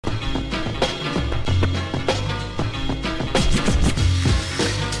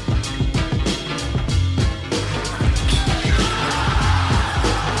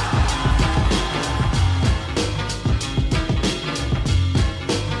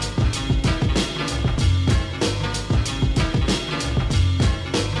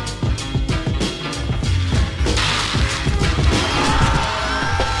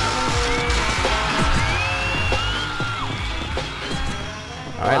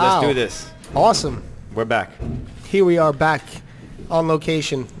let's do this. Awesome. We're back. Here we are back on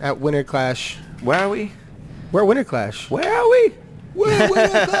location at Winter Clash. Where are we? We're at Winter Clash. Where are we? We're at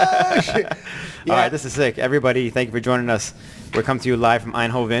Winter Clash. Yeah. All right, this is sick. Everybody, thank you for joining us. We're coming to you live from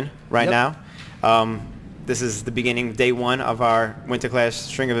Eindhoven right now. This is the beginning, day one of our Winter Clash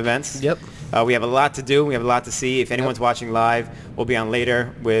string of events. Yep. We have a lot to do. We have a lot to see. If anyone's watching live, we'll be on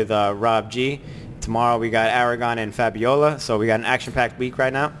later with Rob G. Tomorrow we got Aragon and Fabiola. So we got an action-packed week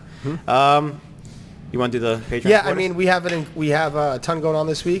right now. You want to do the Patreon? Yeah, I mean, we have a ton going on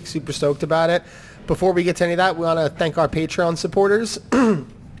this week. Super stoked about it. Before we get to any of that, we want to thank our Patreon supporters.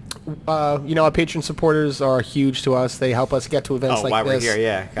 Our Patreon supporters are huge to us. They help us get to events like why this. we're here,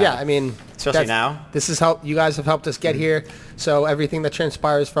 yeah. Yeah, I mean, especially now. This is how you guys have helped us get here. So everything that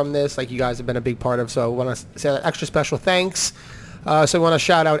transpires from this, like you guys have been a big part of. So I want to say that extra special thanks. So we want to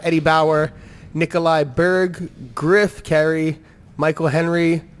shout out Eddie Bauer, Nikolai Berg, Griff Carey, Michael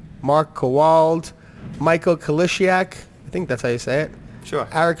Henry, Mark Kowald, Michael Kalisiak, I think that's how you say it. Sure.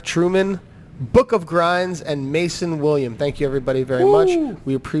 Eric Truman, Book of Grinds, and Mason William. Thank you, everybody, very much.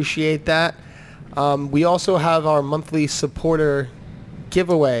 We appreciate that. We also have our monthly supporter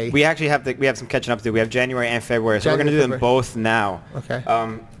giveaway. We actually have some catching up to do. We have January and February, so we're going to do them both now. Okay.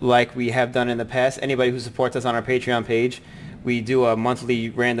 Like we have done in the past. Anybody who supports us on our Patreon page, we do a monthly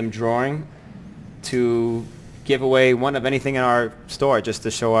random drawing to give away one of anything in our store just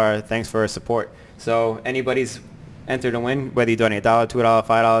to show our thanks for our support. So anybody's entered to win, whether you donate $1, $2, $5,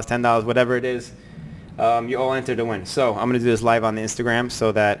 $10, whatever it is, you all entered to win. So I'm going to do this live on the Instagram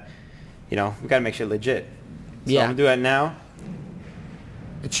so that, we got to make sure legit. So I'm going to do that now.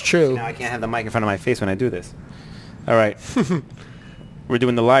 It's true. Now I can't have the mic in front of my face when I do this. All right. We're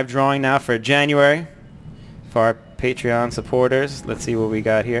doing the live drawing now for January for our Patreon supporters. Let's see what we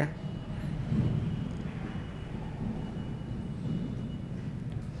got here.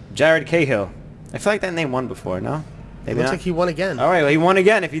 Jared Cahill. I feel like that name won before, no? Maybe Looks not. like he won again. All right, well, he won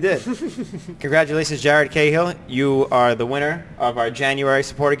again if he did. Congratulations, Jared Cahill. You are the winner of our January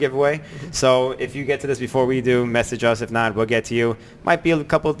supporter giveaway. So if you get to this before we do, message us. If not, we'll get to you. Might be a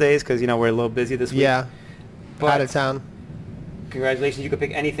couple of days because, we're a little busy this week. Yeah, but out of town. Congratulations. You can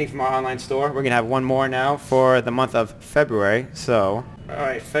pick anything from our online store. We're going to have one more now for the month of February. So, all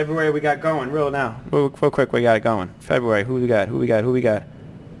right, February we got going. Real quick, we got it going. February, who we got?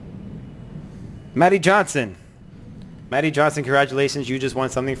 Maddie Johnson. Maddie Johnson, congratulations. You just won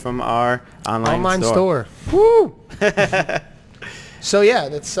something from our online store. Woo! So, yeah,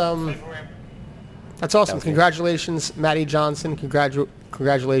 that's awesome. Congratulations, Maddie Johnson.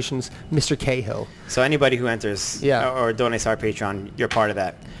 Congratulations, Mr. Cahill. So anybody who enters or donates our Patreon, you're part of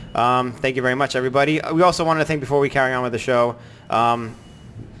that. Thank you very much, everybody. We also wanted to thank, before we carry on with the show,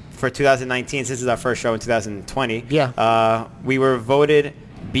 for 2019, since this is our first show in 2020, we were voted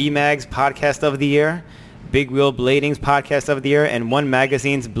BMAG's Podcast of the Year, Big Wheel Blading's Podcast of the Year, and One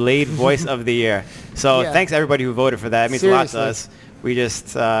Magazine's Blade Voice of the Year. So thanks everybody who voted for that. It means a lot to us. We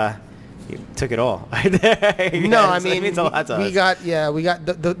just took it all. It means a lot to us. We got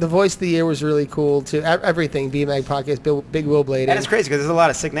the Voice of the Year was really cool too. Everything, BMAG Podcast, Big Wheel Blading. And it's crazy because there's a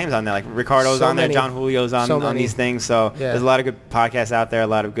lot of sick names on there. Like Ricardo's on there, John Julio's on these things. So there's a lot of good podcasts out there, a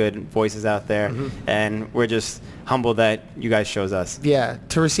lot of good voices out there, and we're just humbled that you guys chose us. Yeah,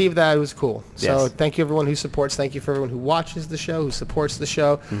 to receive that, it was cool. So thank you everyone who supports. Thank you for everyone who watches the show, who supports the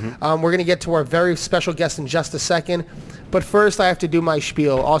show. We're going to get to our very special guest in just a second. But first, I have to do my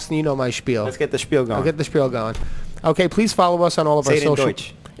spiel. Austin, you know my spiel. Let's get the spiel going. I'll get the spiel going. Okay, please follow us on all of our social...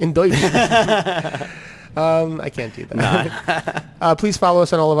 in Deutsch. I can't do that. Please follow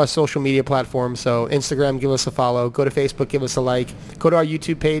us on all of our social media platforms. So Instagram, give us a follow. Go to Facebook, give us a like. Go to our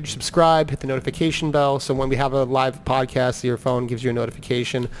YouTube page, subscribe, hit the notification bell. So when we have a live podcast, your phone gives you a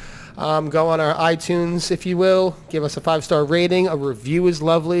notification. Go on our iTunes, if you will. Give us a 5-star rating. A review is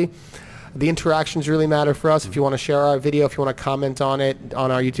lovely. The interactions really matter for us. If you want to share our video, if you want to comment on it,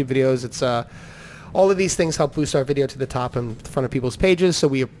 on our YouTube videos, it's all of these things help boost our video to the top and front of people's pages. So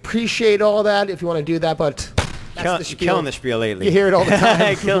we appreciate all that if you want to do that. But that's the spiel. Killing the spiel lately. You hear it all the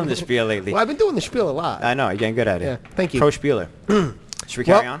time. Killing the spiel lately. Well, I've been doing the spiel a lot. I know. You're getting good at it. Yeah. Thank you. Pro spieler. Should we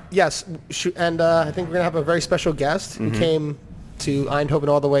carry on? Yes. And I think we're going to have a very special guest who came to Eindhoven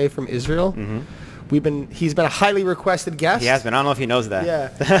all the way from Israel. He's been a highly requested guest. He has been. I don't know if he knows that. Yeah.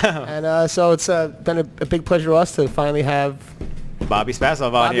 And so it's been a big pleasure to us to finally have Bobby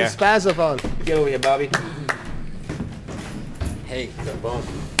Spazov on here. Bobby Spazov on. Get over here, Bobby. Hey. Boom.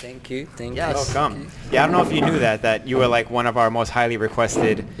 Thank you. Yes. Welcome. Yeah, I don't know if you knew that you were like one of our most highly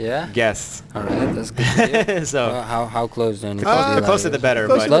requested guests. All right, that's good to hear. So how close then? the closer the better.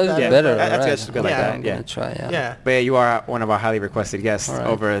 Closer but the Close better. the better. That's Right. good like that. I'm Yeah. gonna try. Yeah. But yeah, you are one of our highly requested guests All right.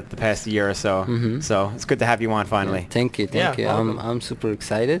 over the past year or so. So it's good to have you on finally. Thank you. Yeah, welcome. I'm super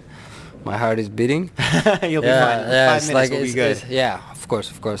excited. My heart is beating. You'll be fine. 5 minutes will be good.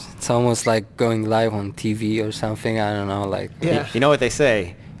 Of course. It's almost like going live on TV or something. I don't know, like. Yeah. You know what they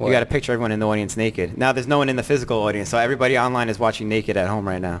say? What? You got to picture everyone in the audience naked. Now there's no one in the physical audience, so everybody online is watching naked at home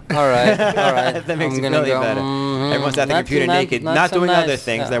right now. All right. That makes you feel any better. Everyone's at the computer naked, not so doing nice. other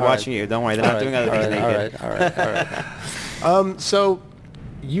things. Yeah, They're all right. watching you. Don't worry, they're not doing other things naked. All right. So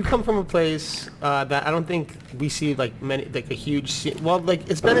you come from a place that I don't think we see like many, like a huge scene. Well, like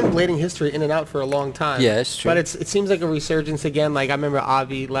it's been in blading history in and out for a long time. Yeah, it's true. But it seems like a resurgence again. Like I remember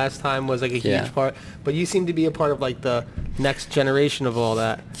Avi last time was like a huge part. But you seem to be a part of like the next generation of all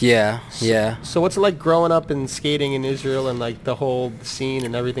that. Yeah. So what's it like growing up and skating in Israel and like the whole scene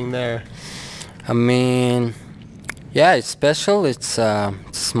and everything there? I mean, yeah, it's special. It's a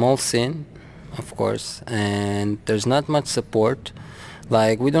small scene, of course, and there's not much support.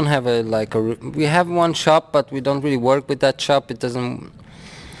 Like we don't have we have one shop, but we don't really work with that shop. We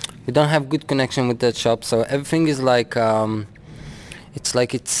don't have good connection with that shop, so everything is like it's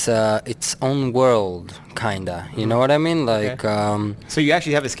like its own world, kinda. You know what I mean? Like So you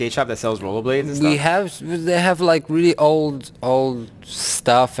actually have a skate shop that sells rollerblades and stuff? they have like really old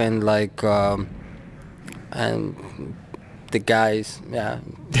stuff and like and the guys,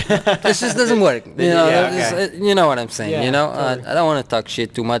 this just doesn't work. You know what I'm saying. Yeah, you know, totally. I don't want to talk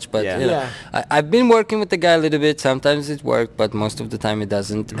shit too much, but you know, Yeah. I've been working with the guy a little bit. Sometimes it works, but most of the time it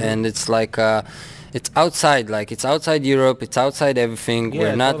doesn't. And it's like it's outside, like it's outside Europe, it's outside everything. Yeah,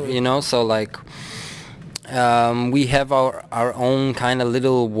 We're not, totally. you know, so like. We have our own kind of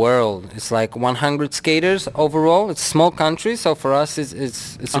little world. It's like 100 skaters overall. It's a small country, so for us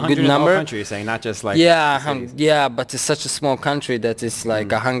it's a good in the whole number. country, you're saying, not just like Yeah, yeah, but it's such a small country that it's like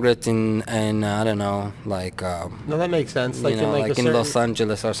 100 in I don't know, like No, that makes sense. Like you know, in like a in certain, Los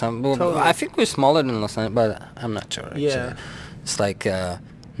Angeles or something. Well, Totally. I think we're smaller than Los Angeles, but I'm not sure. Actually. Yeah. It's like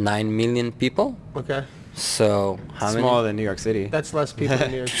 9 million people. Okay. So how smaller many? than New York City. That's less people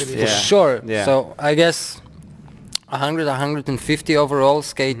in New York City. Yeah. Sure. Yeah. So I guess 100, 150 overall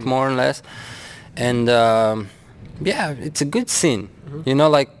skate more or less, and yeah, it's a good scene. You know,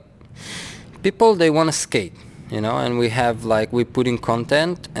 like people they want to skate. You know, and we have like we put in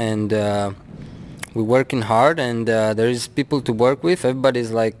content and we're working hard, and there is people to work with.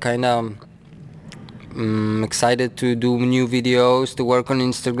 Everybody's like kind of excited to do new videos, to work on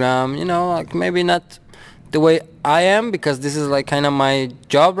Instagram. You know, like maybe not the way I am because this is like kind of my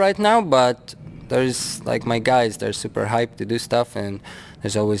job right now, but there's like my guys, they're super hyped to do stuff, and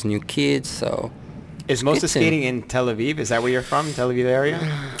there's always new kids, so Is most of It's in- skating in Tel Aviv? Is that where you're from, Tel Aviv area?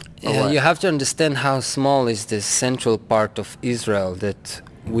 yeah, you have to understand how small is the central part of Israel that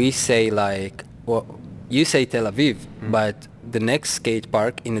we say like, well, you say Tel Aviv, but the next skate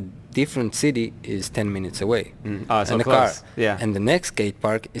park in a different city is 10 minutes away. Oh, so in a close. car. Yeah. And the next skate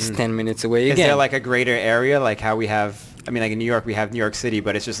park is 10 minutes away Is again. there like a greater area, like how we have? I mean, like in New York, we have New York City,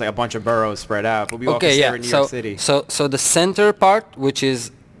 but it's just like a bunch of boroughs spread out. But we all consider New York City. So the center part, which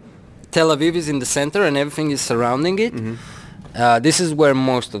is Tel Aviv, is in the center, and everything is surrounding it. This is where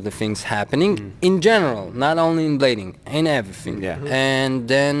most of the things happening in general, not only in blading, in everything. Yeah. And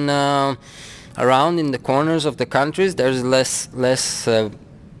then around in the corners of the countries, there's less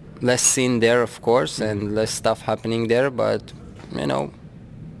scene there, of course, and less stuff happening there. But you know,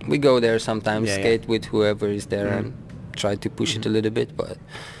 we go there sometimes, Yeah, yeah. skate with whoever is there, and try to push it a little bit. But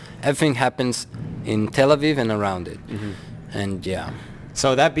everything happens in Tel Aviv and around it, and yeah.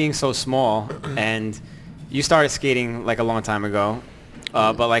 So that being so small, and you started skating like a long time ago,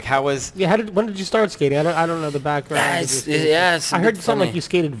 but like how was? Yeah, when did you start skating? I don't know the background. Yeah, of it's- your skating. yeah, it's a I heard bit something like funny. you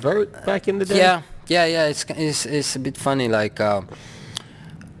skated vert back in the day. Yeah. It's a bit funny. Like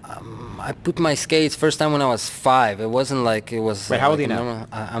I put my skates first time when I was 5. It wasn't like it was. Wait, how old like are you now? normal-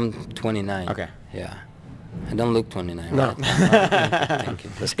 I'm 29. Okay. Yeah, I don't look 29. No. Right? Thank you.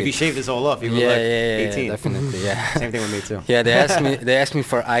 That's If good. you shave this all off, you would Yeah, look yeah, 18. definitely. Yeah. Same thing with me too. Yeah, they asked me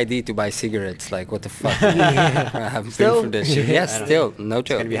for ID to buy cigarettes. Like, what the fuck? I haven't Still? paid for this shit. Yeah, still, no It's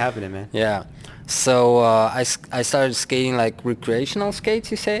joke. gonna be happening, man. Yeah. So I started skating like recreational skates,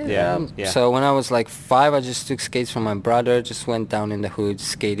 you say? Yeah, yeah. So when I was like 5, I just took skates from my brother, just went down in the hood,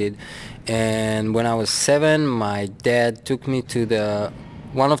 skated. And when I was 7, my dad took me to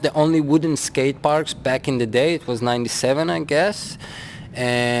one of the only wooden skate parks back in the day. It was 97, I guess.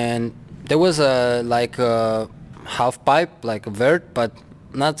 And there was a half pipe, like a vert, but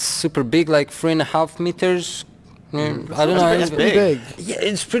not super big, like 3.5 meters. I don't know. That's pretty big. Yeah,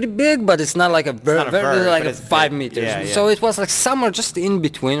 it's pretty big, but it's not like a vert, like a 5 meters. Yeah, yeah. So it was like somewhere just in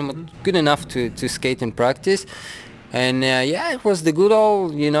between, but good enough to skate and practice. And yeah, it was the good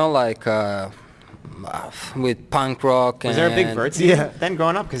old, like with punk rock. Was there a big vert scene then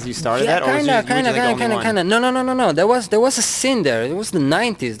growing up? Because you started that, or was you kind of. No. There was a scene there. It was the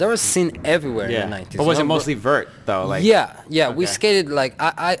 90s. There was a scene everywhere in the 90s. But was it mostly vert though? Like yeah. We skated like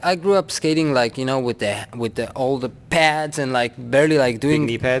I grew up skating like with all the pads and like barely like doing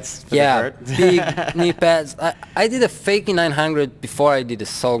big knee pads. For the vert. Big knee pads. I did a fakie 900 before I did a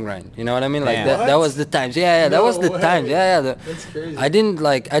soul grind. You know what I mean? Like that was the times. Yeah, that was the times. Yeah. That's crazy. I didn't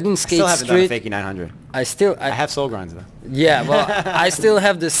skate still haven't street. done a fakie 900. I have soul grinds though. Yeah, well, I still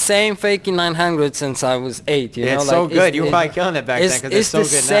have the same fakie 900 since I was 8. You know, it's so good. You were probably killing it back then because it's so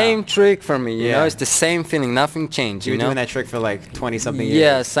good now. It's the same trick for me. You know, it's the same feeling. Nothing changed. You were doing that trick for like 20 something years.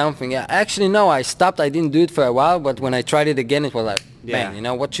 Yeah, something. Yeah, actually, no, I stopped. I didn't do it for a while, but when I tried it again, it was like, man, you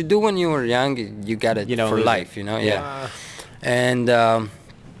know what you do when you were young, you got it for life. You know, and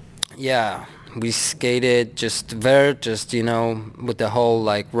yeah. We skated just with the whole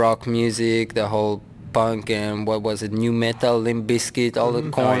like rock music, the whole punk and what was it, new metal, Limp Bizkit, all the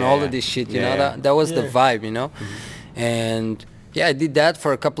Korn, all of this shit, you know, that was the vibe, you know. And yeah, I did that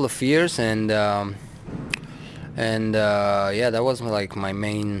for a couple of years, and yeah, that was like my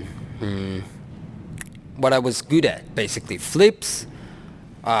main what I was good at, basically flips,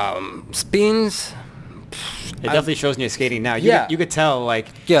 spins. It definitely shows in your skating now. You could tell, like,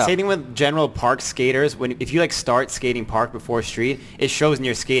 skating with general park skaters, if you like start skating park before street, it shows in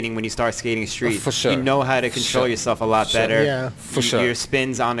your skating when you start skating street. For sure. You know how to control yourself a lot better. Yeah, for sure. Your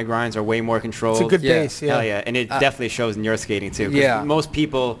spins on the grinds are way more controlled. It's a good base, Hell yeah. And it definitely shows in your skating, too. Yeah. Most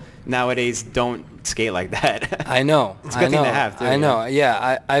people nowadays don't skate like that. I know. It's a good thing to have, too. I know.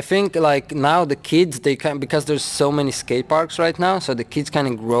 Yeah. I think, like, now the kids, they can, because there's so many skate parks right now, so the kids kind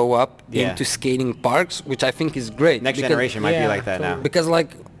of grow up into skating parks, which I think is great. Next generation might be like that now. Because,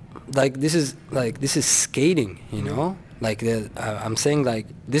 like this is skating, you know? Like, I'm saying, like,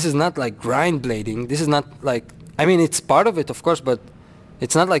 this is not, like, grind blading. This is not, like, I mean, it's part of it, of course, but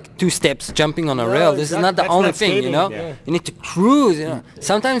it's not like 2 steps jumping on a rail. This is not the only thing, skating, you know? Yeah. You need to cruise, you know?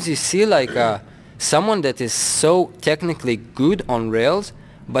 Sometimes you see, like, someone that is so technically good on rails,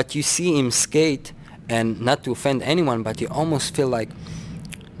 but you see him skate, and not to offend anyone, but you almost feel like,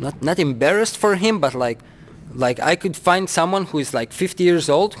 not embarrassed for him, but like I could find someone who is like 50 years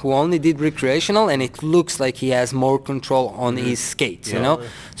old who only did recreational, and it looks like he has more control on his skates, you know?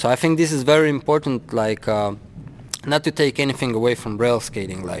 So I think this is very important, like, not to take anything away from rail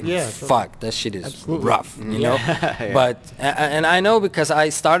skating, like, fuck, that shit is rough, you know? But, and I know because I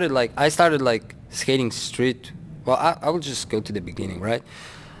started skating street. Well, I will just go to the beginning, right?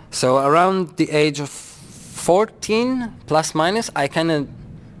 So around the age of 14, plus minus, I kind of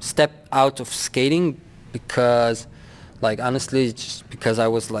stepped out of skating because, like, honestly, just because I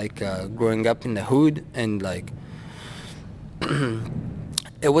was, like, growing up in the hood, and, like,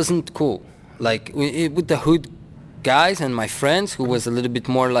 it wasn't cool. Like, with the hood guys and my friends, who was a little bit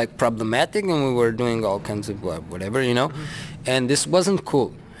more, like, problematic, and we were doing all kinds of whatever, you know? And this wasn't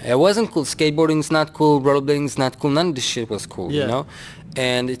cool. It wasn't cool. Skateboarding's not cool. Rollerblading's not cool. None of this shit was cool, you know?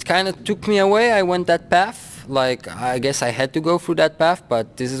 And it kind of took me away. I went that path. Like, I guess I had to go through that path,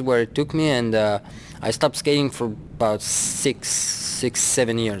 but this is where it took me, and I stopped skating for about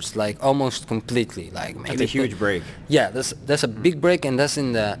 6-7 years, like almost completely. Like, maybe that's a huge break. Yeah, that's a big break, and that's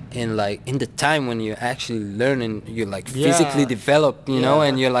in the time when you actually learn and you like physically develop, you know,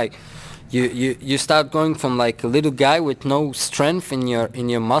 and you're like, you start going from like a little guy with no strength in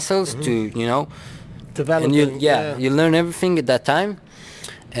your muscles to, you know, developing. And you learn everything at that time,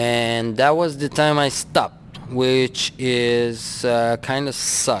 and that was the time I stopped, which is kind of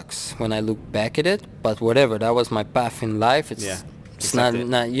sucks when I look back at it, but whatever, that was my path in life. It's not,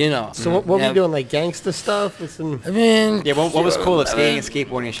 you know. So what were you doing, like gangster stuff? I mean, what was cool if skating and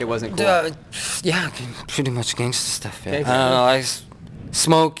skateboarding and shit wasn't cool? Yeah, pretty much gangster stuff. Yeah. I don't know, like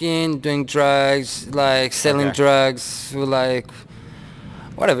smoking, doing drugs, like selling drugs, like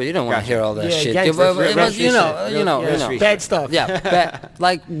whatever. You don't want to hear all that shit. You know, bad stuff. Yeah, bad,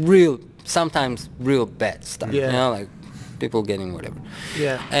 like sometimes real bad stuff. You know, like people getting whatever.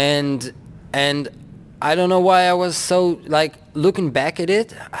 Yeah. And I don't know why I was so, like, looking back at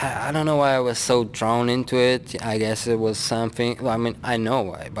it, I don't know why I was so drawn into it. I guess it was something, well, I mean, I know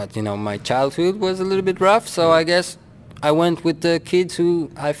why, but, you know, my childhood was a little bit rough, so I guess I went with the kids who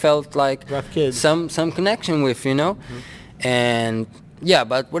I felt like rough kids. some connection with, you know? And Yeah,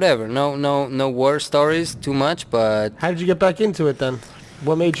 but whatever. No war stories too much. But How did you get back into it then?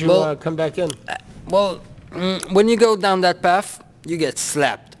 What made you come back in? When you go down that path, you get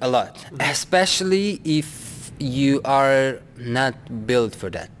slapped a lot, especially if you are not built for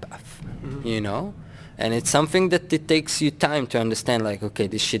that path, you know? And it's something that it takes you time to understand, like, okay,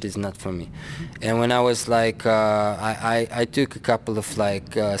 this shit is not for me. And when I was like, I took a couple of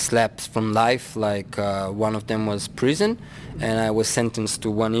like slaps from life, like one of them was prison, and I was sentenced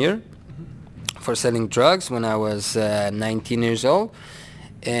to 1 year for selling drugs when I was 19 years old.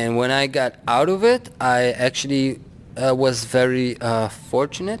 And when I got out of it, I actually was very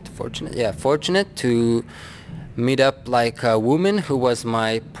fortunate to meet up like a woman who was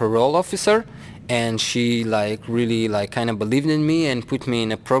my parole officer, and she like really like kind of believed in me and put me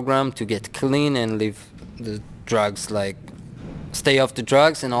in a program to get clean and leave the drugs, like stay off the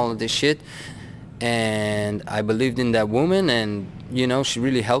drugs and all of this shit. And I believed in that woman, and you know, she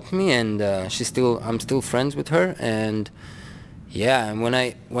really helped me, and I'm still friends with her. And yeah, and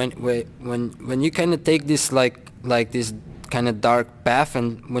when you kind of take this like this kind of dark path,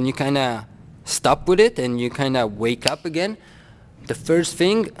 and when you kind of stop with it and you kind of wake up again, the first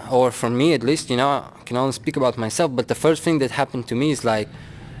thing, or for me at least, you know, I can only speak about myself, but the first thing that happened to me is like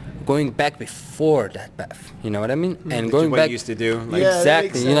going back before that path, you know what I mean? And going what back, you used to do, like, Yeah,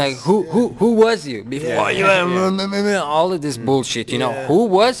 exactly, you know, like who was you before all of this bullshit, you know, who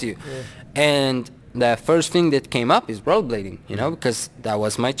was you? And the first thing that came up is rollerblading, you know, because that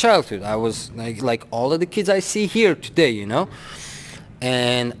was my childhood. I was like all of the kids I see here today, you know.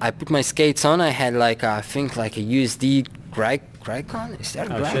 And I put my skates on. I had like I think like a USD Gricon. Is that a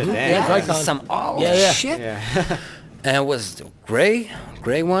Gricon? Shit, Yeah, Gricon. some shit. Yeah. And it was gray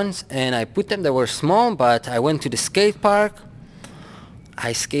ones. And I put them. They were small, but I went to the skate park.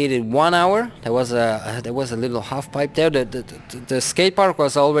 I skated 1 hour. There was a little half pipe there. The skate park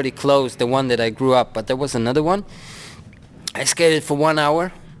was already closed, the one that I grew up, but there was another one. I skated for 1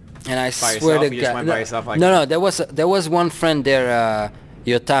 hour, and I swear to You just God, went by yourself like no, there was one friend there,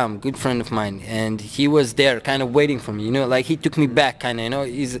 Yotam, good friend of mine, and he was there, kind of waiting for me. You know, like he took me back, kind of. You know,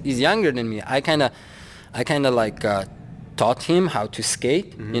 he's younger than me. I kind of like taught him how to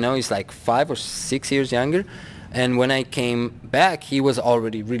skate. You know, he's like 5 or 6 years younger. And when I came back, he was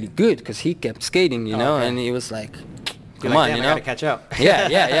already really good because he kept skating, you know, and he was like, come on, you know. I gotta catch up.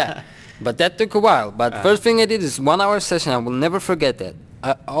 Yeah. But that took a while. But first thing I did is 1 hour session. I will never forget that.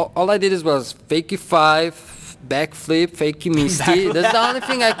 All I did was fakie 5, backflip, fakie misty. That's the only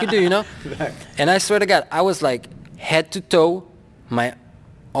thing I could do, you know. And I swear to God, I was like head to toe.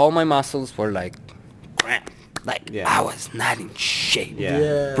 All my muscles were like cramped. Like I was not in shape,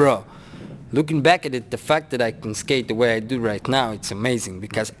 bro. Looking back at it, the fact that I can skate the way I do right now, it's amazing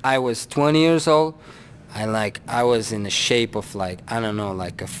because I was 20 years old. I was in the shape of like, I don't know,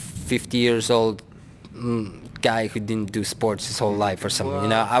 like a 50 years old guy who didn't do sports his whole life or something. Wow. You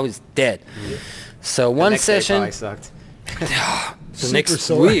know, I was dead. So one session. Day sucked. The next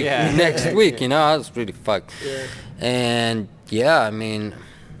week, you know, I was really fucked. Yeah. And yeah, I mean.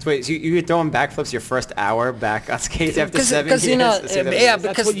 So wait, so you were throwing backflips your first hour back on skates after 7 years? You know,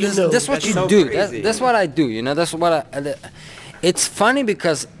 because that's what you do. That's what I do. You know, that's what it's funny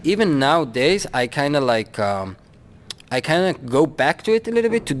because even nowadays I kind of like I kind of go back to it a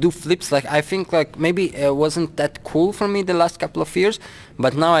little bit to do flips. Like I think like maybe it wasn't that cool for me the last couple of years,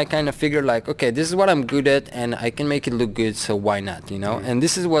 but now I kind of figure like, okay, this is what I'm good at and I can make it look good, so why not, you know? And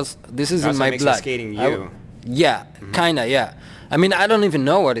this is in my blood. Skating you. Kind of, yeah. I mean, I don't even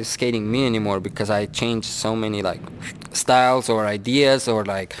know what is skating me anymore because I changed so many like styles or ideas or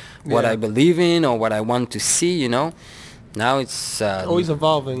like what I believe in or what I want to see, you know. Now it's always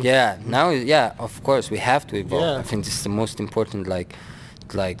evolving. Yeah, of course we have to evolve. Yeah. I think this is the most important. Like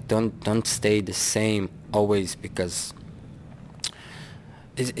don't stay the same always because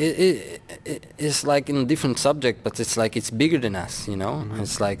it's like in a different subject, but it's like it's bigger than us, you know.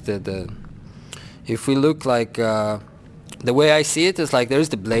 It's like the if we look like. The way I see it is like there's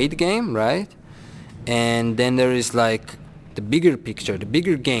the blade game, right? And then there is like the bigger picture, the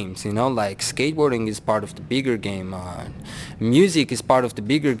bigger games, you know, like skateboarding is part of the bigger game. Music is part of the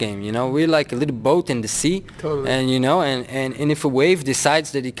bigger game, you know. We're like a little boat in the sea. Totally. And, you know, and if a wave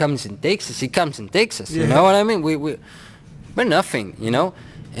decides that it comes and takes us, it comes and takes us. Yeah. You know what I mean? We're nothing, you know.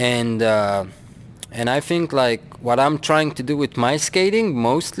 And I think like what I'm trying to do with my skating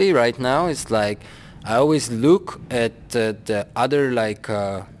mostly right now is like I always look at the other like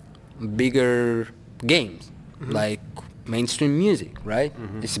bigger games, like mainstream music, right?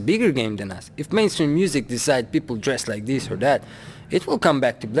 It's a bigger game than us. If mainstream music decide people dress like this or that, it will come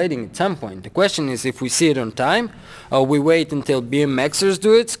back to blading at some point. The question is if we see it on time, or we wait until BMXers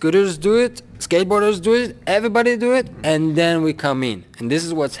do it, scooters do it, skateboarders do it, everybody do it, and then we come in. And this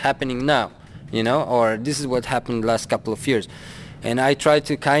is what's happening now, you know, or this is what happened the last couple of years. And I try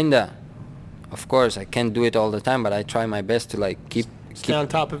to kinda, of course, I can't do it all the time, but I try my best to like keep Stay on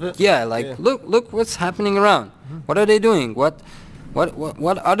top of it. yeah, like look what's happening around. What are they doing? What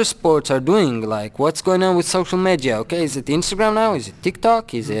other sports are doing? Like what's going on with social media? Okay, is it Instagram now? Is it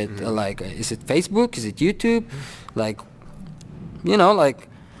TikTok? Is it is it Facebook? Is it YouTube? Like, you know, like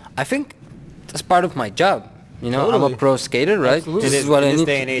I think that's part of my job. You know, Totally. I'm a pro skater, right? Absolutely. It This is, is what in I this need.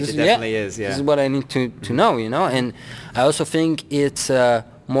 day and age, it definitely is, yeah. This is what I need to know, you know. And I also think it's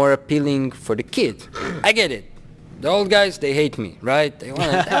more appealing for the kids. I get it. The old guys, they hate me, right? They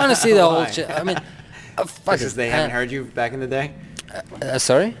want to see the Why? old shit. I mean, fuck Because it. they haven't heard you back in the day?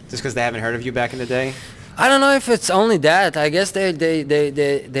 Sorry? Just because they haven't heard of you back in the day? I don't know if it's only that. I guess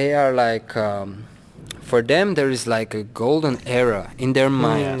they are like, for them there is like a golden era in their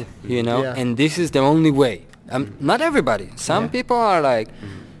mind, you know, Yeah. and this is the only way. Not everybody. Some people are like,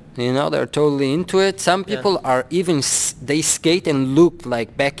 you know, they're totally into it. Some people are even, they skate and look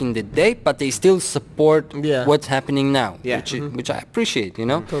like back in the day, but they still support what's happening now, which I appreciate, you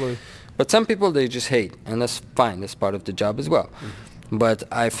know. Totally. But some people, they just hate, and that's fine. That's part of the job as well. But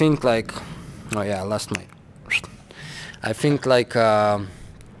I think like, oh yeah, I lost my. I think like, I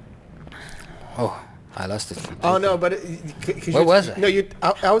lost it. Oh no, but What was it? No,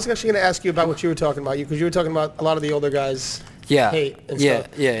 I was actually going to ask you about what you were talking about, because you were talking about a lot of the older guys. Yeah. Hate and Yeah.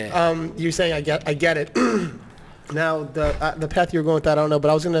 stuff. Yeah. You're saying I get it. Now the path you're going with that, I don't know, but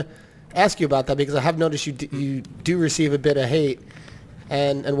I was going to ask you about that because I have noticed you do receive a bit of hate,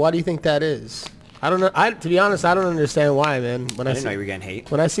 and why do you think that is? I don't know. To be honest, I don't understand why, man. I didn't know you were getting hate.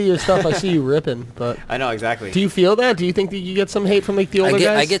 When I see your stuff, I see you ripping. But I know, exactly. do you feel that? Do you think that you get some hate from like the older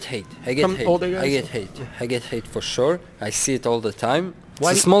guys? I get hate. From older guys? I get hate for sure. I see it all the time.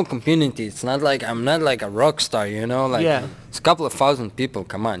 Why It's a small community. It's not like I'm not like a rock star, you know. Like it's a couple of thousand people.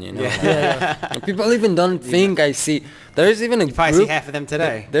 Come on, you know. And people even don't think I see. There is even a You probably group. see half of them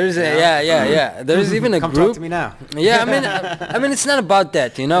today. There is you a know? There is even a Come group. talk to me now. Yeah, I mean, it's not about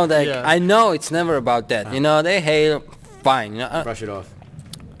that, you know. Like I know it's never about that. You know, they hate. Fine, you know. Brush it off.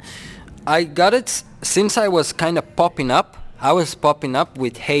 I got it since I was kind of popping up. I was popping up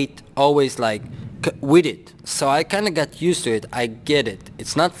with hate always like with it. So I kind of got used to it. I get it.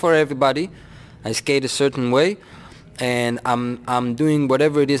 It's not for everybody. I skate a certain way and I'm doing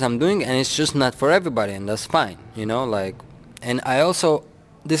whatever it is I'm doing, and it's just not for everybody, and that's fine, you know, like. And I also,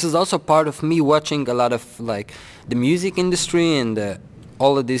 this is also part of me watching a lot of like the music industry and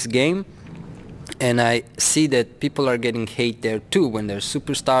all of this game. And I see that people are getting hate there too when they're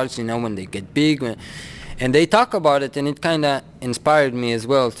superstars, you know, when they get big. And they talk about it, and it kind of inspired me as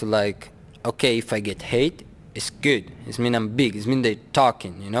well to like, okay, if I get hate, it's good. It means I'm big. It means they're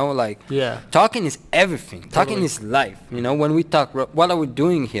talking, you know, like talking is everything. Totally. Talking is life, you know. When we talk, what are we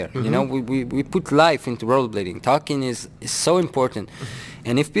doing here? You know, we put life into rollerblading. Talking is so important.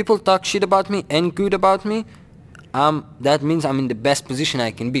 And if people talk shit about me and good about me, that means I'm in the best position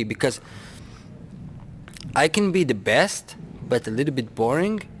I can be, because I can be the best, but a little bit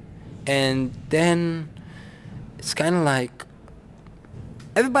boring, and then it's kind of like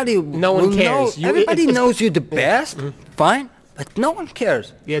everybody No one cares. Everybody knows you're the best, fine, but no one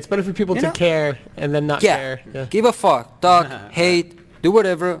cares. Yeah, it's better for people You to know? care and then not care. Yeah. Give a fuck, talk, hate, do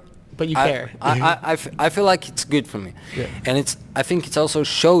whatever. But you care. I feel like it's good for me, and I think it also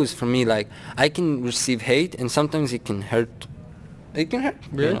shows for me like I can receive hate, and sometimes it can hurt. It can hurt.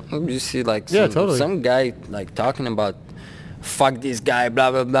 Really? You know? You see like totally. some guy like talking about fuck this guy,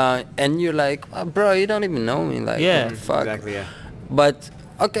 blah blah blah, and you're like, oh, bro, you don't even know me, like what the fuck. Exactly, yeah. But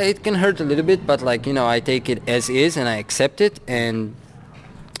okay, it can hurt a little bit, but like, you know, I take it as is and I accept it. And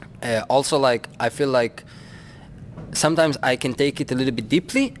also like I feel like sometimes I can take it a little bit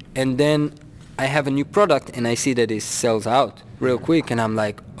deeply, and then I have a new product and I see that it sells out real quick, and I'm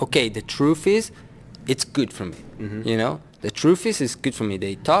like, okay, the truth is it's good for me. You know, the truth is it's good for me.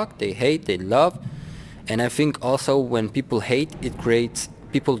 They talk, they hate, they love. And I think also when people hate, it creates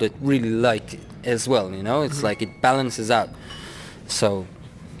people that really like it as well, you know. It's like it balances out. So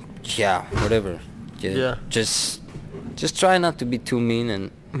yeah, whatever. Just try not to be too mean,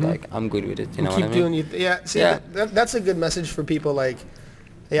 and like I'm good with it, you know Keep what I mean? doing that's a good message for people. Like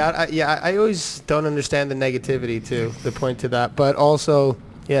I always don't understand the negativity too, the point to that, but also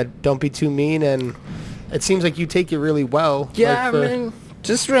don't be too mean. And it seems like you take it really well. Yeah, like I mean,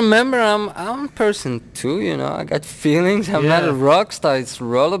 just remember, I'm a person too, you know. I got feelings. I'm not a rock star. It's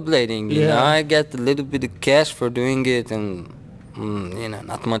rollerblading, you know. I get a little bit of cash for doing it, and you know,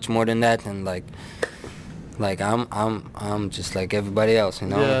 not much more than that. And like I'm just like everybody else, you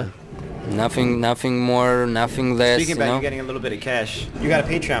know. Yeah. Nothing more, nothing less. Speaking about you getting a little bit of cash, you got a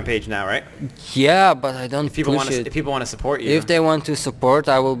Patreon page now, right? Yeah, but I don't If people push it. If people want to support you, If they want to support,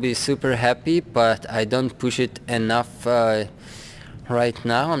 I will be super happy, but I don't push it enough right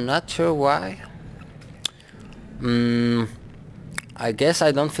now. I'm not sure why. I guess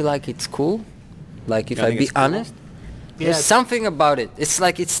I don't feel like it's cool. Like, if I be honest. There's something about it. It's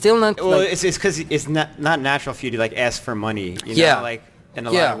like it's still not. Well, like, it's because it's not natural for you to like ask for money. You know, like in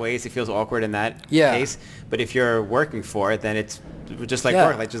a lot of ways, it feels awkward in that case. But if you're working for it, then it's just like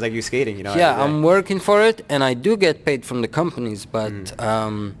work, like just like you skating. You know. Yeah, I'm working for it, and I do get paid from the companies. But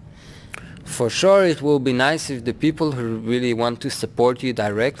for sure, it will be nice if the people who really want to support you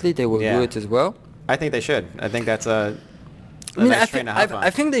directly, they will do it as well. I think they should. I think that's a I mean, nice train to hop on. I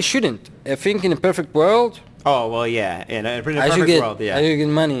think they shouldn't. I think in a perfect world. Oh well, yeah. In a perfect world, I do get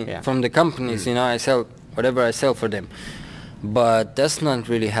money from the companies. You know, I sell whatever I sell for them. But that's not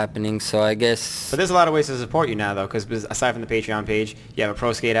really happening, so I guess... But there's a lot of ways to support you now, though, because aside from the Patreon page, you have a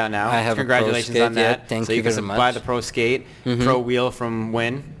Pro Skate out now. I have Congratulations a Pro Skate, on that. Thank so you very much. So you can buy the Pro Skate, Pro Wheel from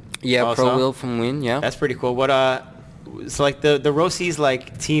Win. Yeah, also. Pro Wheel from Win, yeah. That's pretty cool. What so like the Rocies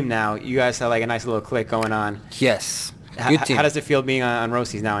like team now, you guys have like a nice little clique going on. Yes. Good team. How does it feel being on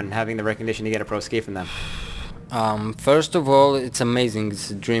Rocies now and having the recognition to get a Pro Skate from them? First of all, it's amazing. It's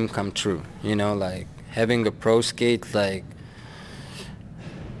a dream come true. You know, like having a Pro Skate, like...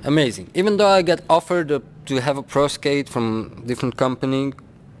 Amazing. Even though I got offered to have a Pro Skate from different company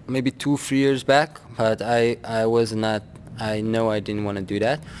maybe 2-3 years back, but I was not, I know I didn't want to do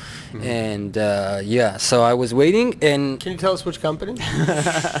that. And so I was waiting. And can you tell us which company?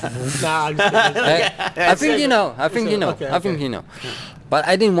 Nah, I'm just I think you know. I think you know. I think you know. But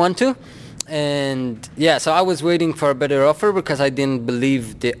I didn't want to. And so I was waiting for a better offer because I didn't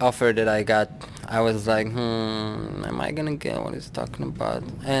believe the offer that I got. I was like, am I gonna get what he's talking about?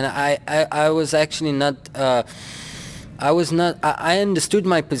 And I was actually not. I understood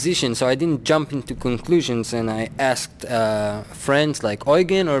my position, so I didn't jump into conclusions. And I asked friends like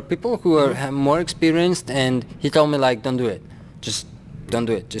Eugen or people who are more experienced, and he told me like, don't do it, just don't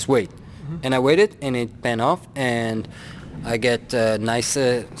do it, just wait. And I waited, and it panned off, and I get a nice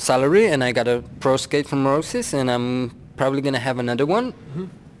salary, and I got a Pro Skate from Rocies, and I'm probably gonna have another one.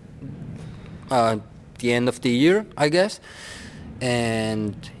 The end of the year, I guess.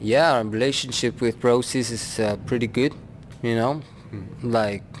 And our relationship with Rocies is pretty good, you know.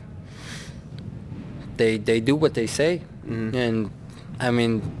 Like they do what they say. And I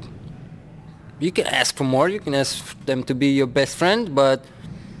mean, you can ask for more, you can ask them to be your best friend, but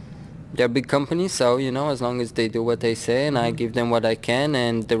they're big companies, so you know, as long as they do what they say and I give them what I can,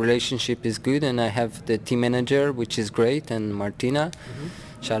 and the relationship is good, and I have the team manager, which is great, and Martina.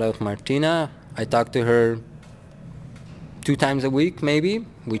 Shout out Martina. I talk to her 2 times a week, maybe.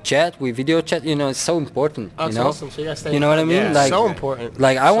 We chat, we video chat. You know, it's so important. That's you know? awesome. So you, you know what I mean? Yeah, like so important.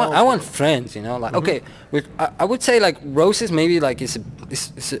 Like I want friends. You know, like okay, I would say like Rocies maybe like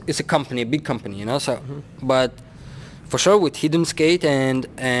it's a company, a big company. You know, so but for sure with Hidden Skate and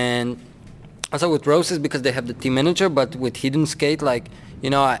also with Rocies because they have the team manager, but with Hidden Skate, like you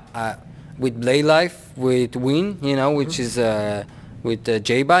know, I with Blade Life, with Win, you know, which is with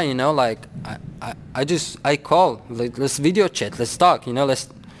J-Ba, you know, like I call, like, let's video chat, let's talk, you know,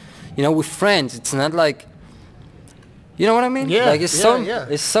 with friends. It's not like, you know what I mean? Yeah, like it's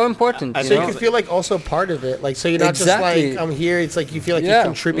so important. So you can feel like also part of it, like so you're not just like I'm here. It's like you feel like you're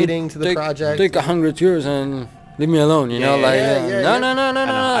contributing to the project. Take 100 years and leave me alone, you know, like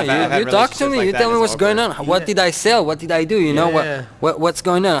no. You talk to me, like you tell me what's going on. What did I sell? What did I do? You know what's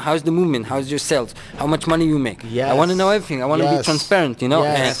going on? How's the movement? How's your sales? How much money you make? I want to know everything. I want to be transparent, you know.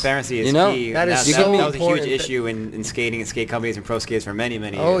 And transparency is key. That is that so was a huge issue in skating and skate companies and pro skaters for many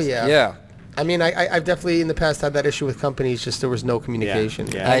years. Oh yeah. I mean, I've definitely in the past had that issue with companies. Just there was no communication.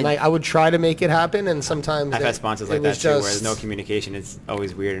 And I would try to make it happen, and sometimes I've had sponsors like that too, where there's no communication. It's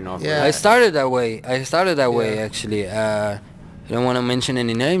always weird and awkward. I started that way. Actually. I don't want to mention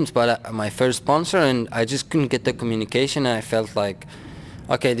any names, but my first sponsor, and I just couldn't get the communication, and I felt like,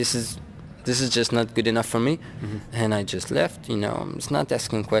 okay, this is just not good enough for me, and I just left. You know, it's not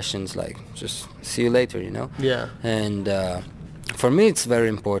asking questions like just see you later. You know. Yeah. And. For me, it's very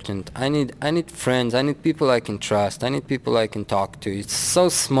important. I need friends. I need people I can trust. I need people I can talk to. It's so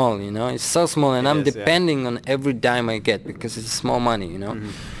small, you know. It's so small, and I'm depending on every dime I get because it's small money, you know.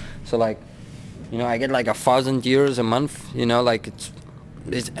 So like, you know, I get like 1,000 euros a month, you know, like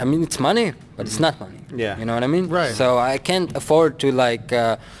it's money, but it's not money. Yeah. You know what I mean? Right. So I can't afford to like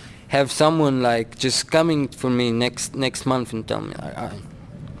have someone like just coming for me next month and tell me,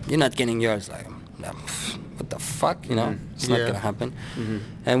 you're not getting yours. Like, what the fuck? You know, it's not gonna happen.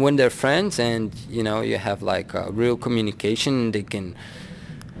 And when they're friends and you know you have like real communication, they can.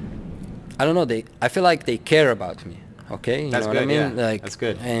 I don't know. I feel like they care about me. Okay, you That's know good, what I mean? yeah. Like, that's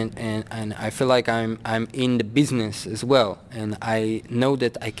good. And I feel like I'm in the business as well, and I know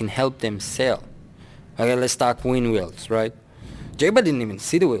that I can help them sell. Okay, let's talk wind wheels, right? Jayba didn't even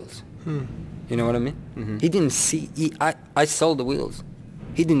see the wheels. You know what I mean? He didn't see. I sold the wheels.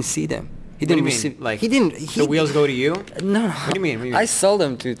 He didn't see them. He didn't What do you mean? receive. Like he didn't. the wheels go to you? No. What do you mean? What do you I mean? sold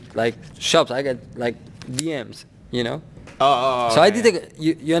them to like shops. I got like DMs. You know. Oh. So I okay.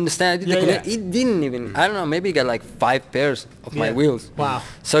 did you understand? I did Yeah. He didn't even. I don't know. Maybe he got like 5 pairs of my Yeah. wheels. Wow.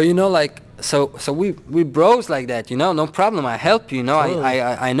 So you know, like so we bros like that. You know, no problem. I help you. You know, Totally.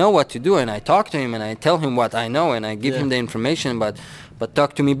 I know what to do, and I talk to him, and I tell him what I know, and I give Yeah. him the information. But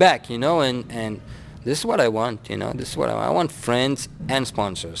talk to me back. You know, and this is what I want. You know, this is what I want. Friends and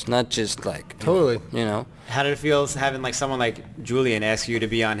sponsors, not just like Totally. You know. How did it feel having like someone like Julian ask you to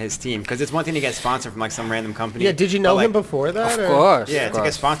be on his team? Because it's one thing to get sponsored from like some random company. Yeah, did you know but, like, him before that? Of or- course. Yeah, of to get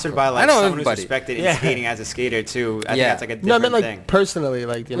course, sponsored of by course. like I know someone everybody. who's respected Yeah. in skating as a skater too. I think Yeah. that's like a different No, I meant like thing. personally,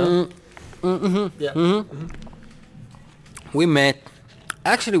 like, you know? Yeah. We met.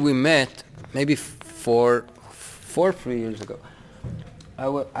 Actually, we met maybe 3 years ago.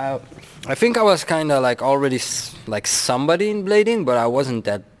 I think I was kind of like already like somebody in blading, but I wasn't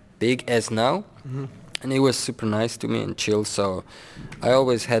that big as now. And he was super nice to me and chill, so I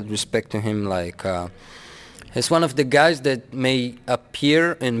always had respect to him. Like he's one of the guys that may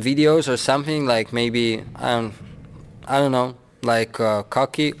appear in videos or something, like maybe I don't know, like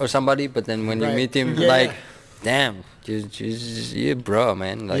cocky or somebody, but then when you Right. meet him, Yeah. like, damn, you're bro,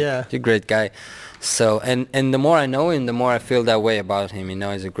 man. Like, Yeah. you're a great guy. So and the more I know him, the more I feel that way about him. You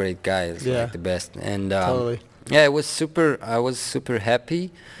know, he's a great guy. He's Yeah. like the best. And Totally. yeah, it was super. I was super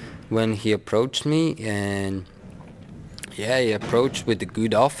happy when he approached me, and yeah, he approached with a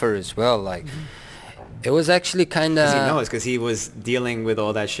good offer as well. Like, it was actually kind of. Because he knows, because he was dealing with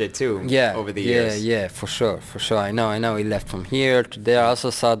all that shit too. Yeah, Over the years. Yeah, for sure. I know. He left from here to there. I also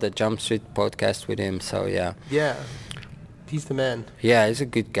saw the Jump Street podcast with him. So yeah. Yeah. He's the man. Yeah, he's a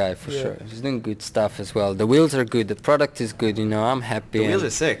good guy for Yeah. sure. He's doing good stuff as well. The wheels are good. The product is good. You know, I'm happy. The wheels and-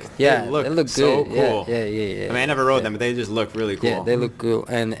 are sick. Yeah, they look, they look so good. cool. Yeah. I mean, I never rode them, but they just look really cool. Yeah, they look cool,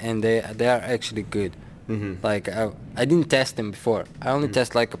 and they are actually good. Like I didn't test them before. I only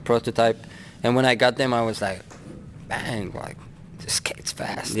test like a prototype, and when I got them, I was like, bang, like this skate's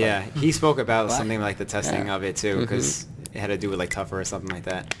fast. Yeah, Like, he spoke about What? something like the testing Yeah. of it too, because it had to do with like tougher or something like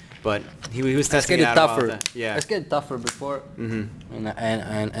that. But he was I testing skated it out tougher. all the, yeah. I skated tougher before,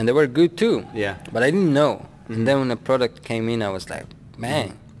 and they were good too. Yeah. But I didn't know. And then when the product came in, I was like,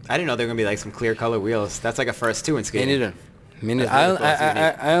 man. I didn't know there were gonna be like some clear color wheels. That's like a first too in Me skating. neither. Me neither. That's really cool. It's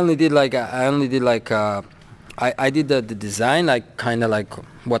unique. I only did like I did the design, like kind of like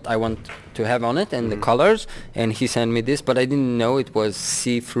what I want to have on it and the colors, and he sent me this, but I didn't know it was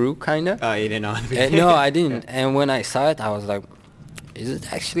see-through kind of. Oh, you didn't know. No, I didn't. And when I saw it, I was like, is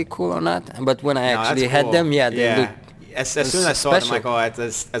it actually cool or not? But when I No, actually that's had cool. them, yeah, they look. As soon as I saw it, I'm like, special.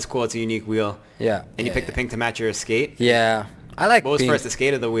 oh, that's cool. It's a unique wheel. Yeah. And you yeah, picked the pink to match your skate. Yeah, I like What was pink. first, the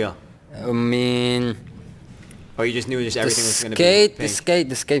skate or the wheel? I mean, Or you just knew just everything was gonna be pink?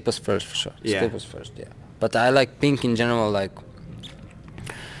 the skate was first for sure. The Yeah. skate was first, yeah. But I like pink in general. Like,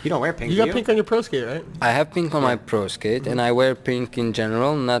 You don't wear pink, You do got pink on your pro skate, right? I have pink on my pro skate, and I wear pink in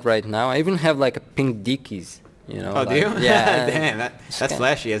general. Not right now. I even have like a pink dickies. You know. Oh, do like- you? Yeah. Damn, that's kinda-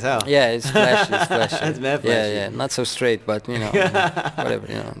 flashy as hell. Yeah, it's flashy. It's flashy. That's mad Yeah, flashy. yeah. Not so straight, but you know, whatever.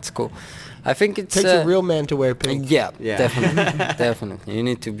 You know, it's cool. I think it's Takes a real man to wear pink. Yeah, Yeah. definitely, definitely. You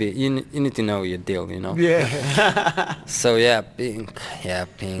need to be. You need to know your deal. You know. Yeah. So yeah, pink. Yeah,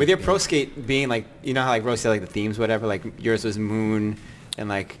 pink. With your pink. pro skate being like, you know how like Rose said like the themes, whatever. Like yours was moon, and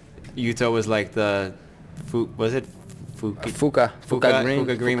like Yuto was like the, was it? Fuka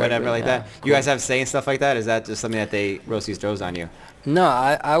green, whatever, like yeah, that. cool. You guys have say and stuff like that? Is that just something that Rosie's throws on you? No,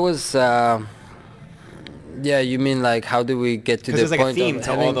 I was. Yeah, you mean like how do we get to the Because there's like a point theme of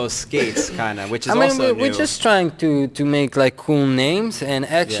to all having- those skates, kind of, which is I mean, also we're new. just trying to make like cool names, and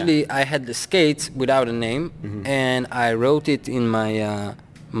actually I had the skates without a name, and I wrote it in my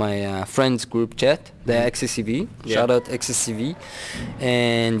my friends group chat, the XCCV. Yeah. Shout out XCCV,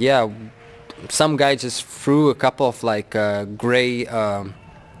 and yeah, some guy just threw a couple of like gray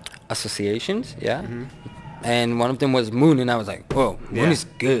associations, yeah. And one of them was moon, and I was like, "Whoa, moon Yeah. is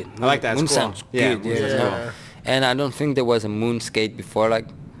good. I like that. It's Moon cool. sounds Yeah, good." moon Yeah, sounds you know? cool. and I don't think there was a moon skate before, like,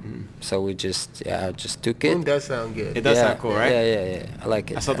 so we just took it. Moon does sound good. It does sound cool, right? Yeah. I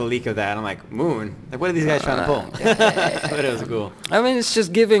like it. I saw the leak of that, and I'm like, moon? Like, what are these guys trying to pull? But it was cool. I mean, it's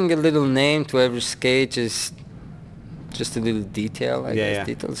just giving a little name to every skate, just a little detail. I guess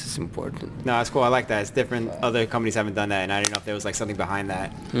details is important. No, it's cool. I like that. It's different. Other companies haven't done that, and I didn't know if there was like something behind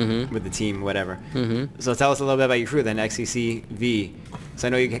that with the team, whatever. So tell us a little bit about your crew then, XCCV. So I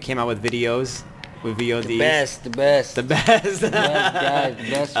know you came out with videos. With VODs. The best. The best. Guy, the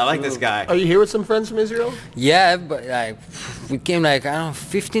best I like crew. this guy. Are you here with some friends from Israel? Yeah, but like we came like, I don't know,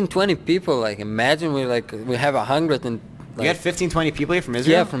 15, 20 people. Like imagine we have 100 and You had 15, 20 people here from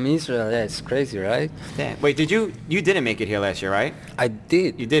Israel? Yeah, from Israel. Yeah, it's crazy, right? Damn. Wait, you didn't make it here last year, right? I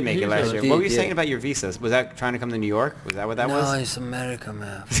did. You did make it last year. did, What were you yeah. saying about your visas? Was that trying to come to New York? Was that what that was? No, it's America,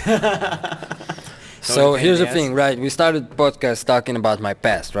 man. So So it's here's the yes? thing, right? We started the podcast talking about my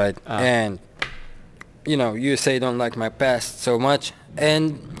past, right? And you know, USA don't like my past so much, and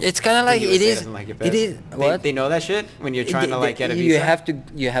it's kind of like The it USA is. doesn't like your It past? is what They know that shit when you're trying to like get a visa?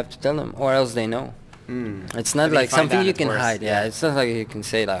 You have to tell them, or else they know. It's not But they like find something out you it's can worse. hide. Yeah, it's not like you can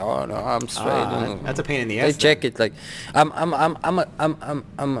say like, oh no, I'm straight. no. That's a pain in the They ass. check it like, I'm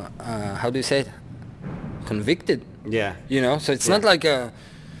how do you say it? Convicted. Yeah. You know, so it's not like a.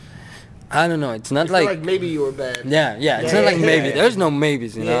 I don't know. It's not I feel like. maybe you were bad. Yeah. It's Yeah, not like yeah, maybe. yeah. There's no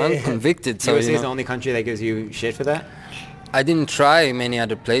maybes. You know, Yeah. I'm convicted. So USA you is the know. only country that gives you shit for that? I didn't try many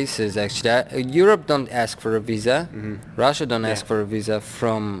other places actually. Europe don't ask for a visa. Russia don't ask for a visa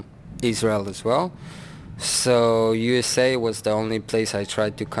from Israel as well. So USA was the only place I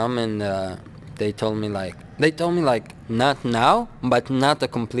tried to come, and they told me like not now, but not a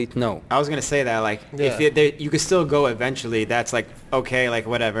complete no. I was going to say that, like, Yeah. if you could still go eventually, that's like, okay, like,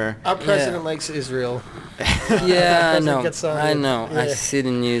 whatever. Our president likes Israel. Yeah, I Doesn't know. get signed. I know. I Yeah. see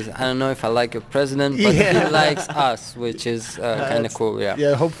the news. I don't know if I like your president, but Yeah. he likes us, which is kind of cool. Yeah.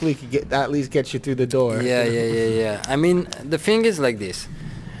 Yeah, hopefully he could at least get you through the door. Yeah. I mean, the thing is like this.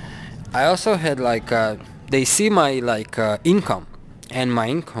 I also had like they see my like income, and my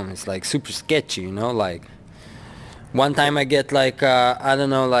income is like super sketchy. You know, like one time I get like I don't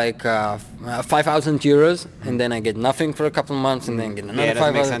know, like 5,000 euros, and then I get nothing for a couple of months, and then get another it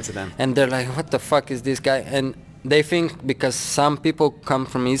doesn't make 5,000. sense to them. And they're like, what the fuck is this guy? And they think because some people come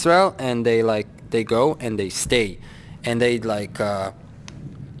from Israel and they go and they stay, and they like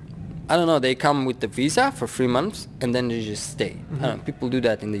I don't know, they come with the visa for 3 months and then they just stay. I don't know, people do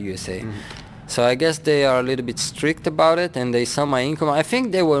that in the USA. So I guess they are a little bit strict about it, and they saw my income. I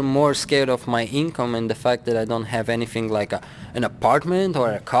think they were more scared of my income and the fact that I don't have anything like an apartment or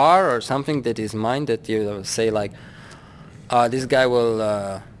a car or something that is mine, that you say like, this guy will,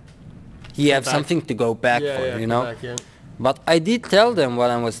 he have back. something to go back Yeah, for, yeah, you come know? back, yeah. But I did tell them what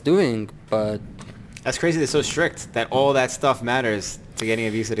I was doing, but That's crazy. They're so strict that all that stuff matters to getting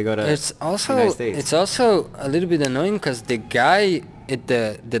a visa to go to it's the also United States. it's also a little bit annoying because the guy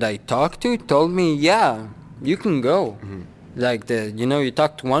that I talked to told me, yeah, you can go. Like you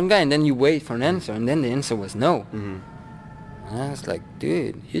talk to one guy and then you wait for an answer, and then the answer was no. And I was like,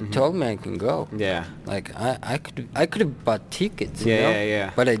 dude, you told me I can go. Yeah. Like I could have bought tickets. you Yeah, know?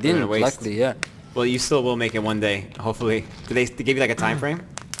 yeah. But I They're gonna didn't. waste. Luckily, yeah. Well, you still will make it one day, hopefully. Did they give you like a time frame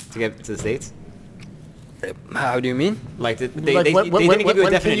to get to the States? How do you mean? Like, they Like, didn't give you a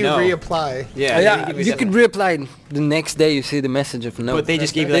when definite can you no. reapply? Yeah, they didn't give you a could definite- reapply the next day. You see the message of no. But they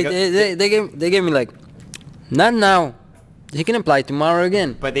just gave you like they gave me like, not now. You can apply tomorrow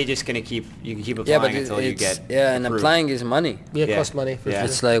again. But they just gonna you can keep Yeah, applying but until you get and approved. applying is money. Yeah, it Yeah. costs money. For Yeah. sure.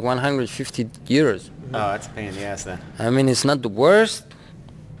 It's like 150 euros. Oh, that's a pain in the ass then. I mean, it's not the worst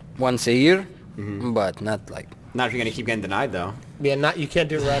once a year, but not like. Not if you're gonna keep getting denied though. Yeah, you can't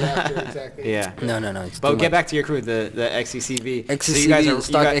do it right after, exactly. Yeah. No. It's But too get much. back to your crew, the XCCV. So you XCCV, guys are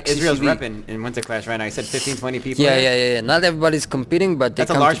stock Israel's XCCV. repping in winter class right now. You said 15, 20 people. Yeah, here? yeah. Not everybody's competing, but they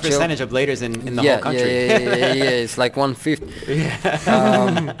That's a come large to chill. percentage of bladers in the yeah, whole country. Yeah. It's like 1/5.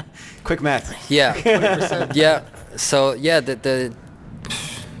 Quick math. Yeah. Yeah. So yeah, the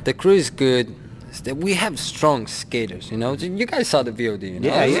crew is good. We have strong skaters, you know. You guys saw the VOD, you know.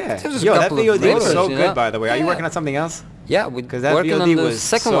 Yeah. There was a Yo, that couple of VOD was photos, so you good, know? by the way. Are you Yeah. working on something else? Yeah, we're Because that working VOD on the was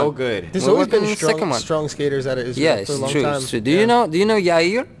second so one. good. There's We're always working been on the second one. strong skaters out of Israel Yeah, for it's a long true. time. It's true. Do you know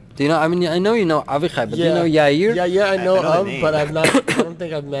Yair? Do you know? I mean, I know you know Avichai, but do you know Yeah, Yair? I know I know the of, name. but I don't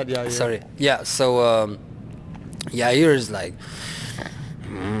think I've met Yair. Sorry. Yeah. So Yair is like,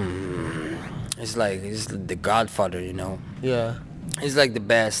 he's the godfather, you know. Yeah. He's like the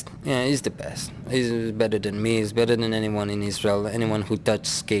best. Yeah, he's the best. He's better than me. He's better than anyone in Israel. Anyone who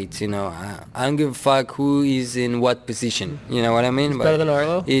touches skates, you know. I don't give a fuck who is in what position. You know what I mean? Better than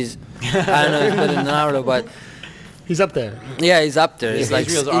Arlo? I don't know. He's better than Arlo, but He's up there. Yeah, he's up there. It's like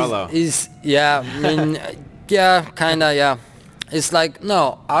Israel's Arlo. Yeah, I mean, yeah, kind of, yeah. It's like,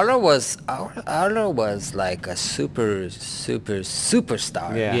 no, Arlo was like a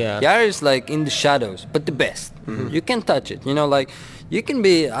superstar. Yeah. Yair is like in the shadows, but the best. You can touch it. You know, like I can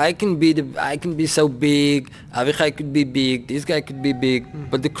be so big. Avichai could be big. This guy could be big,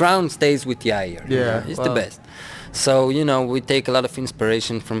 but the crown stays with Yair. You know? He's the best. So we take a lot of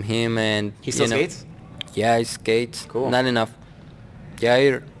inspiration from him, and he still skates. Yeah, he skates. Cool. Not enough.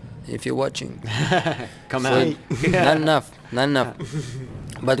 Yair, if you're watching, come out. Not enough.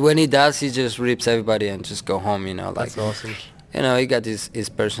 But when he does, he just rips everybody and just go home. That's awesome. He got his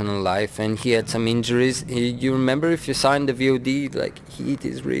personal life, and he had some injuries. You remember if you saw in the VOD, like he hit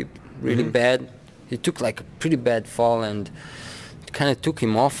his rib really bad. He took like a pretty bad fall, and it kind of took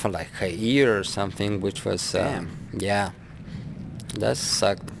him off for like a year or something, which was yeah, that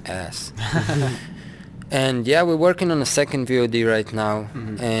sucked ass. And yeah, we're working on a second VOD right now,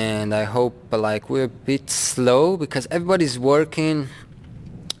 and I hope we're a bit slow because everybody's working.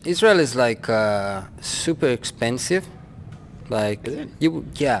 Israel is like super expensive. Like, is it?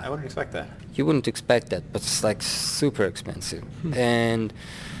 Yeah. I wouldn't expect that. You wouldn't expect that, but it's like super expensive. And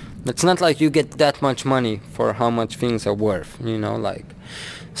it's not like you get that much money for how much things are worth,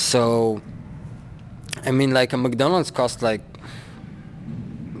 So, I mean, like a McDonald's costs like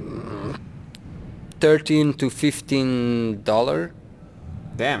 $13 to $15.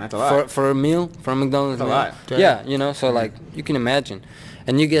 Damn, that's a lot. For a meal, for a McDonald's that's meal. A lot. Yeah, so like you can imagine.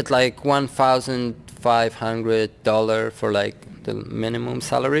 And you get like $1,500 for like the minimum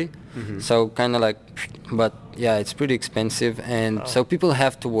salary. So kind of like, but yeah, it's pretty expensive, and so people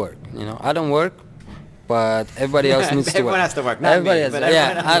have to work. I don't work, but everybody else needs to work. Everyone has to work. Not everybody me, has, but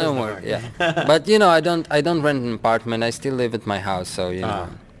yeah, I don't work. Yeah, but I don't rent an apartment. I still live at my house, so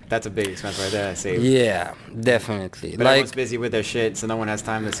That's a big expense right there. Yeah, definitely. But everyone's busy with their shit, so no one has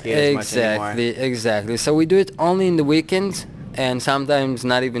time to skate as much anymore. Exactly. So we do it only in the weekends, and sometimes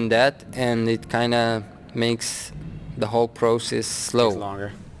not even that, and it kind of makes the whole process slow. It's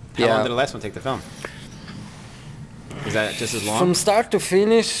longer. How long did the last one take to film? Is that just as long? From start to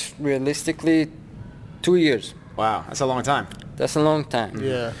finish, realistically, 2 years. Wow, that's a long time. That's a long time.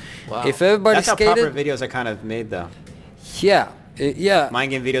 Yeah. Wow. If everybody that's skated, how proper videos are kind of made, though. Yeah. Yeah.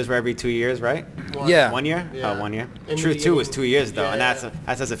 Mind game videos were every 2 years, right? Yeah. 1 year? Yeah. 1 year. True 2 was 2 years, though, and that's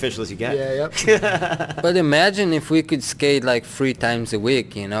as official as you get. Yeah, yep. But imagine if we could skate like 3 times a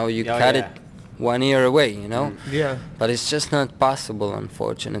week, You cut it 1 year away, Yeah. But it's just not possible,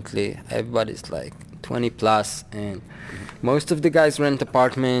 unfortunately. Everybody's like 20 plus, and most of the guys rent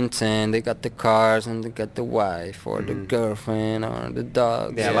apartments, and they got the cars, and they got the wife or the girlfriend or the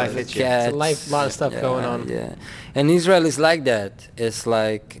dogs. Yeah, life hits you. Cats. It's a lot of stuff going on. Yeah, and Israel is like that. It's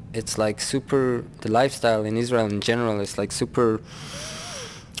like super. The lifestyle in Israel in general is like super.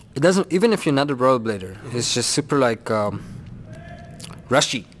 It doesn't, even if you're not a rollerblader, it's just super like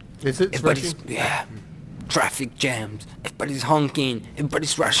rushy. Is it? Everybody's traffic jams. Everybody's honking.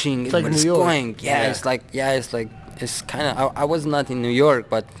 Everybody's rushing. It's like everybody's New York. going. It's kind of. I was not in New York,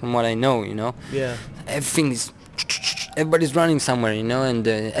 but from what I know, Yeah. Everybody's running somewhere, and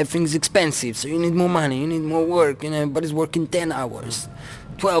everything's expensive. So you need more money. You need more work. Everybody's working 10 hours,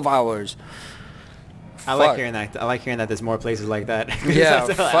 12 hours. I like hearing that. I like hearing that there's more places like that. Yeah,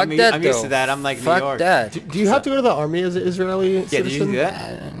 fuck that. I'm used to that. I'm like fuck New York. That. Do you have to go to the army as an Israeli Yeah, citizen? did you do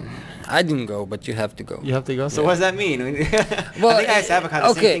that? I didn't go, but you have to go. You have to go? So what does that mean? Well, I think I asked Avocado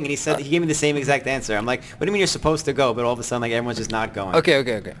the same okay. thing, and he gave me the same exact answer. I'm like, what do you mean you're supposed to go, but all of a sudden like everyone's just not going? Okay.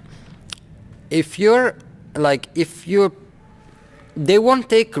 If you're, they won't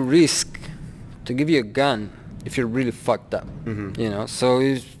take a risk to give you a gun if you're really fucked up. So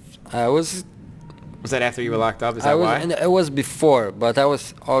I was. Was that after you were locked up? Is that why? It was before, but I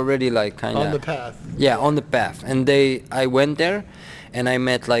was already like kind of on the path. Yeah, on the path, and I went there, and I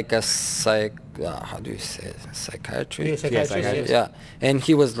met like a how do you say it? Psychiatrist? Yeah, psychiatrist. Yeah, and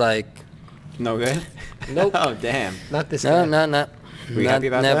he was like, No good? Nope. Oh, damn. Not this guy. No. Were you happy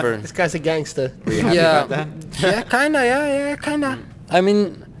about never. This guy's a gangster. Were you happy Yeah. about that? Yeah, kinda. I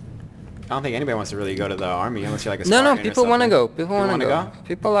mean, I don't think anybody wants to really go to the army unless you're like a no, Spartan or people want to something. go. People want to go.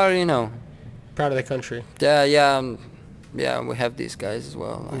 People are, Proud of the country. yeah, we have these guys as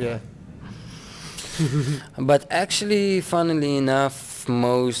well. Yeah. But actually, funnily enough,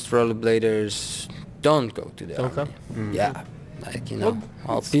 most rollerbladers don't go to the Don't army. go? Yeah, like Well,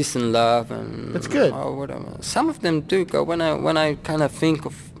 all peace and love and That's good. or whatever. Some of them do go. When I kind of think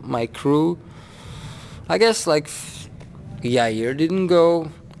of my crew, I guess like Yair didn't go,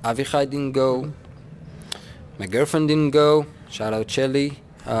 Avichai didn't go, my girlfriend didn't go. Shout out Shelly.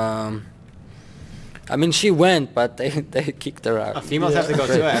 I mean, she went, but they kicked her out. Females have to go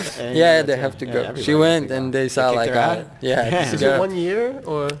too. Yeah, they have to go. She went, and they saw kicked like, her out? Is it 1 year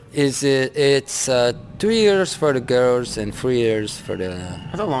or? It's 2 years for the girls and 3 years for the.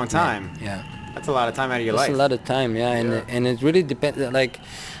 That's a long time. Yeah. That's a lot of time out of your That's life. a lot of time, yeah, and it really depends. Like,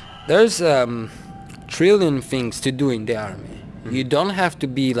 there's trillion things to do in the army. You don't have to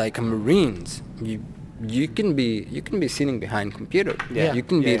be like a Marines. You can be sitting behind computer. Yeah. You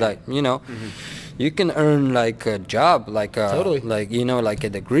can be like, you know, you can earn like a job, like a Totally. like, you know, like a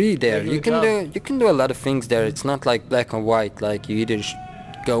degree there. Regular You can do a lot of things there. It's not like black and white. Like you either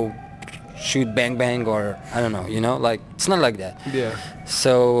go shoot bang bang or I don't know. You know, like it's not like that. Yeah.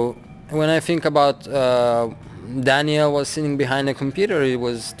 So when I think about Daniel was sitting behind a computer, he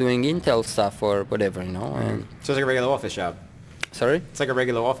was doing Intel stuff or whatever, you know. And So it's like a regular office job. sorry. It's like a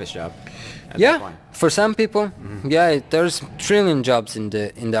regular office job. at that Yeah, point. for some people, yeah, there's trillion jobs in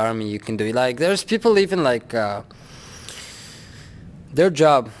the army you can do. Like there's people even like their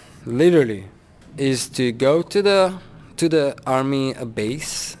job literally is to go to the army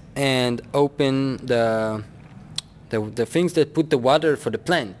base and open the things that put the water for the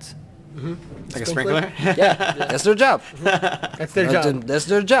plant. Like a sprinkler? Yeah, that's their job. That's their job. That's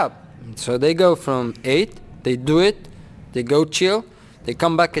their job. So they go from 8, they do it, they go chill, they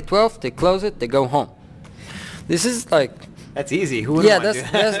come back at 12, they close it, they go home. This is like, That's easy. Who wouldn't yeah, want to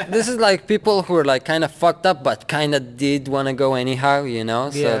do that? this is like people who are like kind of fucked up, but kind of did want to go anyhow, you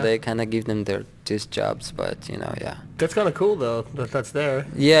know. So Yeah. they kind of give them these jobs, but you know, yeah. That's kind of cool though. That's there.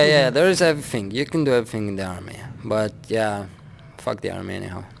 Yeah, there is everything. You can do everything in the army, but yeah, fuck the army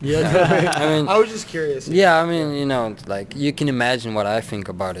anyhow. Yeah. I mean, I was just curious. yeah, I mean, you know, like you can imagine what I think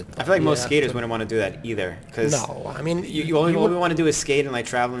about it. I feel like most Yeah. skaters wouldn't want to do that either. Cause No, I mean, you only want to do is skate and like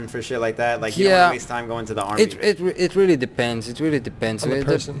traveling for shit like that. Like you don't Yeah. want to waste time going to the army. It really depends. It really depends. On the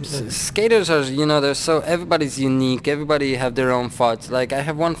person, Skaters are, you know, they're so everybody's unique. Everybody have their own thoughts. Like I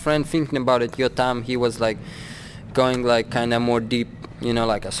have one friend thinking about it. Yotam, he was like going like kind of more deep, you know,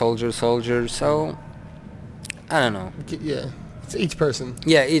 like a soldier. So I don't know. Yeah. It's each person.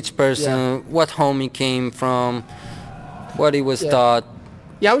 Yeah, each person, what home he came from, what he was Yeah. taught.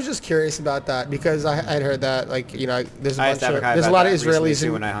 Yeah, I was just curious about that because I'd heard that like there's a I asked bunch of Abakai there's a about lot of that recently, Israelis too,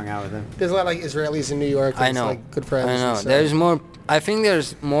 in when I hung out with him. there's a lot of like Israelis in New York. And I it's, know. like good friends. I know. and so- There's more. I think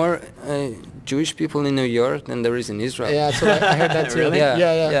there's more Jewish people in New York than there is in Israel. Yeah, so I heard that too. Really? Yeah.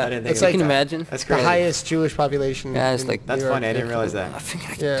 Yeah. I didn't think It's of like you can that. imagine. That's the crazy. highest Jewish population. Yeah, it's in like- That's New York. funny. I didn't realize I that. think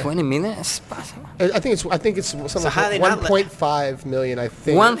like Yeah. 20 million. It's possible. I think it's something So how like they not 1.5 million. I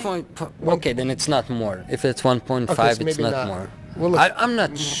think. Okay, then it's not more. If it's 1.5, Okay, so it's maybe not not. more. We'll look- I'm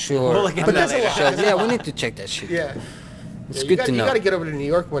not sure. We'll look into I'm that not later. sure. Yeah, we need to check that shit. Yeah. It's Yeah, good to You know. got to get over to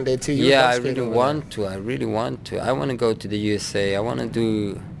New York one day too. You're a Yeah, bus I skater really over want to. I really want to. I want to go to the USA. I want to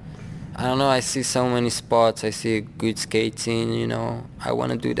do. I don't know. I see so many spots. I see a good skate scene. You know, I want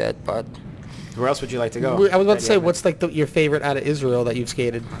to do that, but Where else would you like to go? I was about to That say, you what's like your favorite out of Israel that you've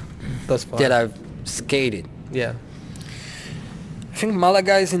skated thus far? that I've skated. Yeah. I think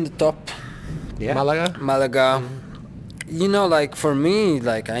Malaga is in the top. haven't- Yeah. Malaga. Malaga. You know, like for me,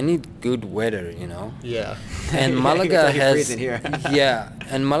 like I need good weather. You know. Yeah. And Yeah, Malaga it's like you're has freezing here. yeah,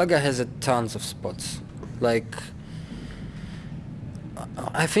 and Malaga has a tons of spots. Like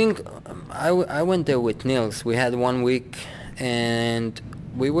I think I went there with Nils. We had 1 week, and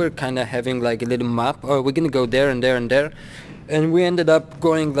we were kind of having like a little map. Oh, we're gonna go there and there and there, and we ended up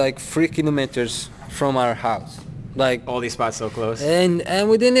going like 3 kilometers from our house. Like All these spots so close. and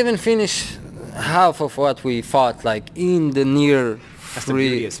we didn't even finish half of what we thought. Like in the near That's the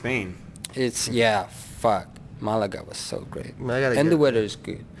beauty three. of Spain. It's fuck. Malaga was so great, Malaga and the good. weather is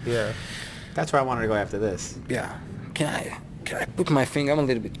good. Yeah. That's where I wanted to go after this. Yeah. Can I put my finger? I'm a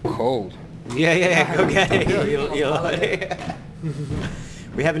little bit cold. Yeah. Go get it.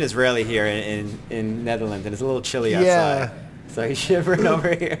 We have an Israeli here in Netherlands, and it's a little chilly outside. Yeah. So he's shivering over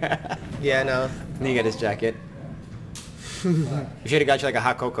here. Yeah. No. Then you get his jacket. You should have got you like a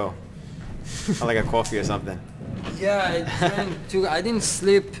hot cocoa. Or like a coffee or something. Yeah, I drank too. I didn't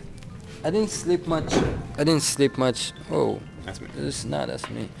sleep much. Oh, That's me. that's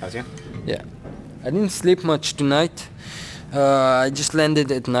me. That's you? Yeah. I didn't sleep much tonight. I just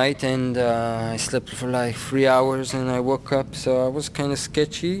landed at night and I slept for like 3 hours and I woke up, so I was kind of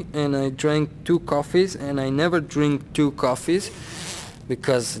sketchy, and I drank 2 coffees, and I never drink 2 coffees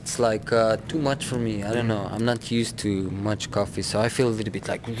because it's like too much for me. I don't know. I'm not used to much coffee, so I feel a little bit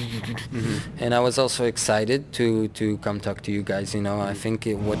like and I was also excited to come talk to you guys, you know. I think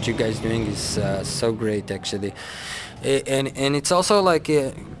what you guys doing is so great actually. And it's also like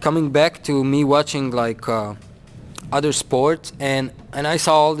coming back to me watching like other sports, and I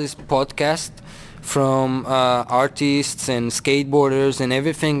saw all these podcasts from artists and skateboarders and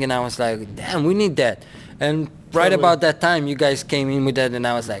everything, and I was like, damn, we need that. And right about that time, you guys came in with that, and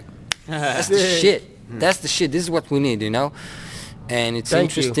I was like, that's the shit. That's the shit. This is what we need, you know. And it's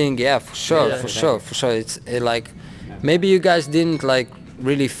interesting, yeah, for sure. It's like maybe you guys didn't like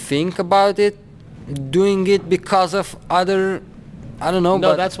really think about it, doing it because of other, I don't know. No,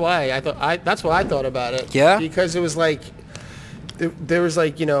 but that's why that's why I thought about it. Yeah. Because it was like there was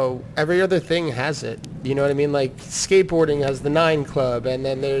like, you know, every other thing has it. You know what I mean? Like skateboarding has the 9 Club, and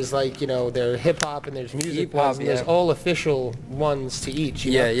then there's like, you know, there's hip hop and there's music Hip-hop, ones, and there's all official ones to each.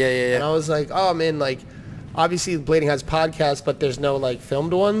 You know? Yeah. And I was like, oh man, like obviously Blading has podcasts, but there's no like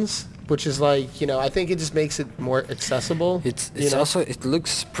filmed ones, which is like, you know, I think it just makes it more accessible. It's also, it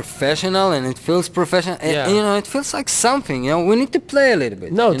looks professional and it feels professional. Yeah. And, you know, it feels like something, you know, we need to play a little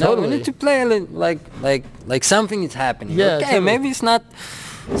bit. No, you know? totally. We need to play a little, like something is happening. Yeah, okay, totally. maybe it's not,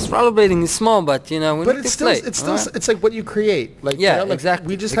 rollerblading is small, but, you know, we But need it's to play. it's still, it's like what you create. Like, Yeah, you know, like exactly,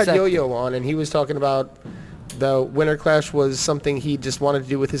 we just had exactly. Yo-Yo on, and he was talking about the Winter Clash was something he just wanted to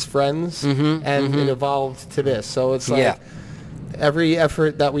do with his friends, and it evolved to this. So it's like Yeah. every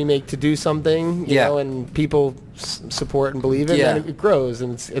effort that we make to do something, you Yeah. know, and people support and believe in, Yeah. then it grows,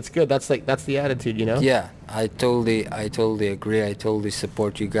 and it's good. That's the attitude, you know. Yeah, I totally agree. I totally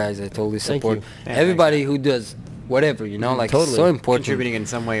support you guys. I totally Thank support you. Yeah, everybody who does whatever, you know, like Totally. so important. Contributing in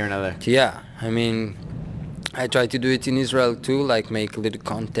some way or another. Yeah, I mean, I try to do it in Israel too, like make a little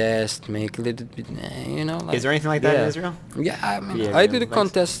contest, make a little bit, you know. Like, Is there anything like that in Yeah. Israel? yeah, I mean, Yeah, I do the nice.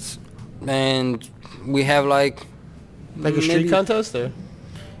 contests, and we have like Like a street maybe- contest, or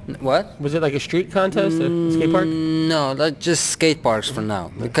What? was it like a street contest or skate park? No, like just skate parks for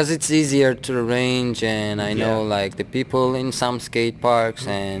now, because it's easier to arrange, and I know like the people in some skate parks,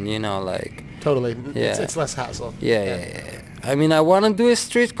 and you know like. Totally. Yeah. It's less hassle. Yeah. I mean, I want to do a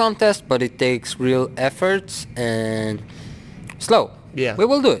street contest, but it takes real efforts and slow. Yeah. We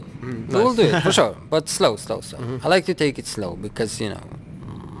will do it. We will nice. do it for sure, but slow. I like to take it slow because, you know,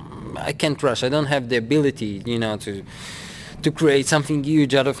 I can't rush. I don't have the ability, you know, to create something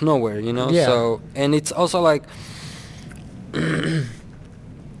huge out of nowhere, you know. Yeah. So, and it's also like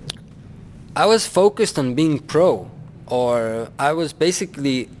I was focused on being pro, or I was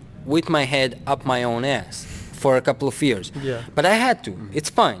basically with my head up my own ass for a couple of years. Yeah. But I had to. It's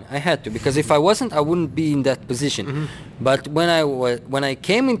fine. I had to, because if I wasn't, I wouldn't be in that position. But when I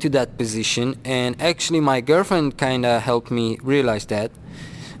came into that position, and actually my girlfriend kind of helped me realize that.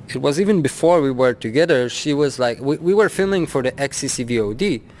 It was even before we were together. She was like, we were filming for the XCC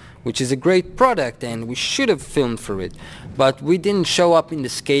VOD, which is a great product, and we should have filmed for it. But we didn't show up in the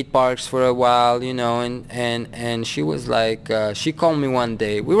skate parks for a while, you know, and she was like, she called me one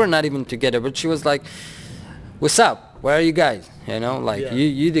day. We were not even together, but she was like, what's up? Where are you guys? You know, like,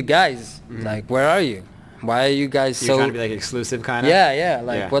 you the guys, like, where are you? Why are you guys You're so... trying to be like exclusive kind of? Yeah,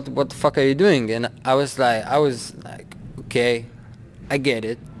 like, what the fuck are you doing? And I was like, okay, I get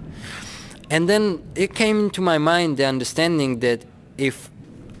it. And then it came into my mind the understanding that if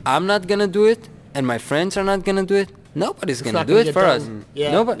I'm not gonna do it and my friends are not gonna do it, nobody's gonna not do gonna it get for done. us.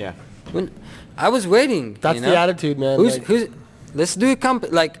 Yeah. Nobody. Yeah. When I was waiting. That's you the know? attitude, man. Who's? Let's do a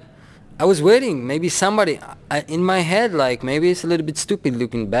like. I was waiting. Maybe somebody in my head, like maybe it's a little bit stupid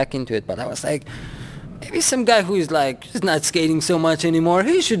looking back into it, but I was like, maybe some guy who is like just not skating so much anymore,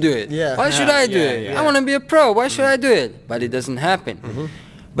 he should do it. Yeah. Why should I do Yeah, it? yeah. I want to be a pro. Why should I do it? But it doesn't happen.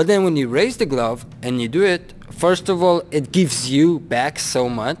 But then when you raise the glove and you do it, first of all, it gives you back so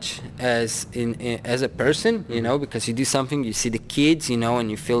much as a person, you know, because you do something, you see the kids, you know, and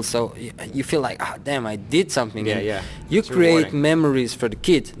you feel like, oh damn, I did something. Yeah, And yeah. You It's create rewarding. memories for the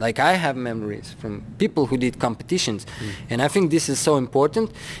kids. Like I have memories from people who did competitions, and I think this is so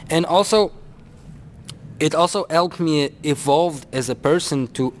important. And also, it also helped me evolve as a person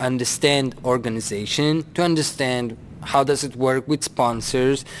to understand organization, to understand how does it work with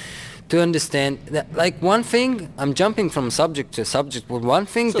sponsors, to understand that, like, one thing, I'm jumping from subject to subject, but one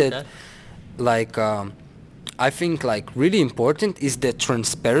thing It's that okay. like I think like really important is the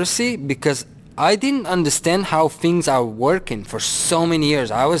transparency, because I didn't understand how things are working for so many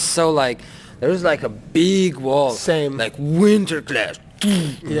years. I was so like, there was like a big wall, Same. like Winter Clash,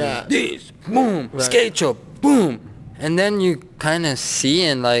 Yeah. this, boom, Right. skate shop, boom, and then you kind of see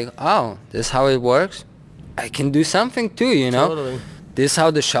and like, oh, this is how it works. I can do something too, you know. Totally. This is how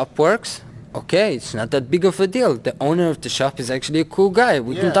the shop works. Okay, it's not that big of a deal. The owner of the shop is actually a cool guy.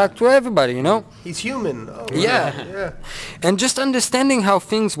 We can Yeah. talk to everybody, you know. He's human. Oh, Yeah. Yeah. And just understanding how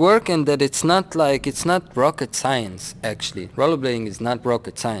things work, and that it's not rocket science, actually. Rollerblading is not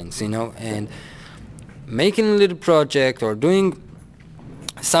rocket science, you know. And making a little project or doing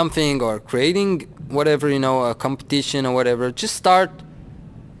something or creating whatever, a competition or whatever, just start.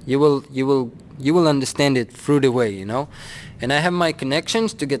 You will understand it through the way, And I have my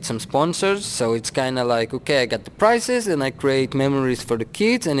connections to get some sponsors, so it's kind of like, okay, I got the prices and I create memories for the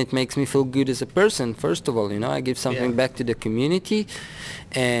kids, and it makes me feel good as a person. First of all, I give something back to the community,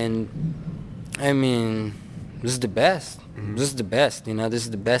 and I mean, this is the best. Mm-hmm. This is the best. This is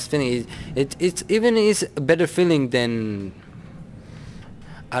the best feeling. It's even is a better feeling than,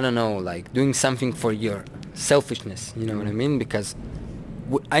 I don't know, like doing something for your selfishness. You know what I mean? Because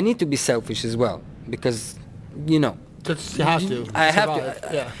I need to be selfish as well, because you have to. I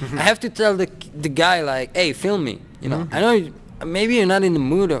have to tell the guy, like, hey, film me. I know maybe you're not in the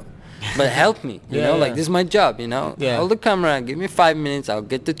mood, but help me. Like, this is my job. Hold the camera, give me 5 minutes, I'll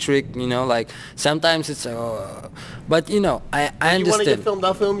get the trick. Like, sometimes it's but I understand. You want to get filmed,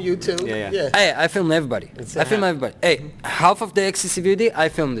 I'll film you too. Hey, I film everybody. Hey, half of the accessibility I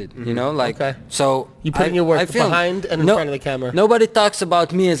filmed it. So you put in your work behind and in front of the camera. Nobody talks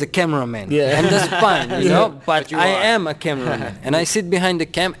about me as a cameraman. And that's fine. But I am a cameraman, and I sit behind the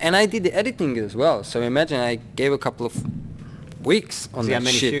cam, and I did the editing as well. So imagine I gave a couple of weeks on that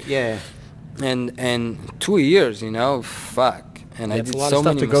shit. And 2 years, fuck. And I did so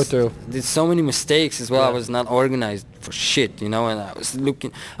many to go through. Did so many mistakes as well. I was not organized for shit, and I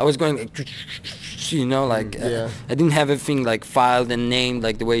was going like, I didn't have everything like filed and named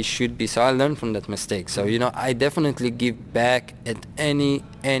like the way it should be. So I learned from that mistake. So I definitely give back at any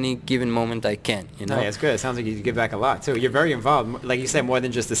given moment I can. Yeah, it's good. It sounds like you give back a lot too. You're very involved, like you said, more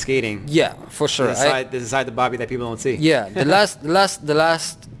than just the skating. Yeah, for sure. There's a side to Bobby that people don't see. Yeah, the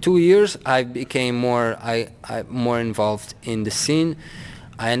last 2 years I became more involved in the scene.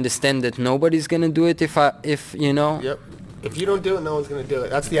 I understand that nobody's gonna do it if Yep. If you don't do it, no one's gonna do it.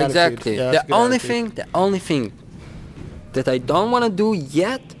 That's the exactly. attitude. Yeah, the only thing that I don't want to do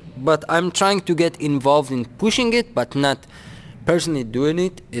yet, but I'm trying to get involved in pushing it, but not personally doing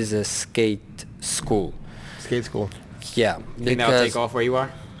it, is a skate school. Skate school. Yeah. You think that'll take off where you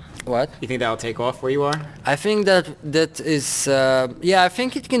are? What? You think that'll take off where you are? I think that is I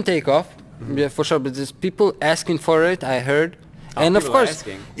think it can take off. Yeah, for sure. But there's people asking for it. I heard. And of course,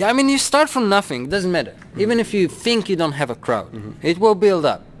 I mean, you start from nothing. It doesn't matter. Even if you think you don't have a crowd, it will build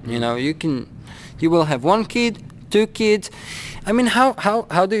up. You will have 1 kid, 2 kids. I mean,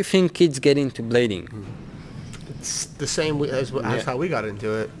 how do you think kids get into blading? It's the same as how we got into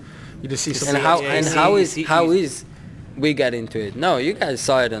it. You just see something. How is we got into it? No, you guys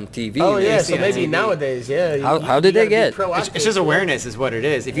saw it on TV. Oh yeah, so maybe nowadays, How did they get? It's just awareness is what it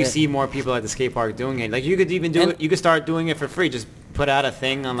is. If you see more people at the skate park doing it, like you could even do it. You could start doing it for free. Just put out a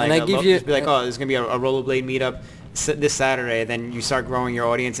thing on just be like, oh, there's gonna be a rollerblade meetup this Saturday. Then you start growing your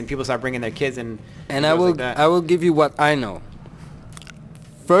audience, and people start bringing their kids in. And I will give you what I know.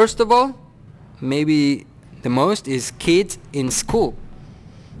 First of all, maybe the most is kids in school.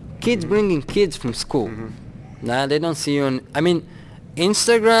 Kids bringing kids from school. Nah, they don't see you on... I mean,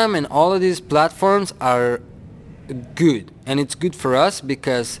 Instagram and all of these platforms are good. And it's good for us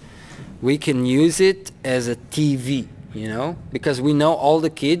because we can use it as a TV, Because we know all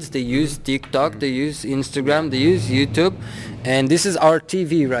the kids, they use TikTok, they use Instagram, they use YouTube. And this is our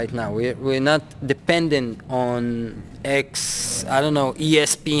TV right now. We're not dependent on ESPN,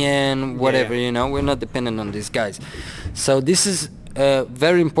 whatever, We're not dependent on these guys. So this is...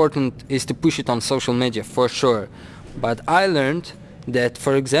 very important is to push it on social media for sure. But I learned that,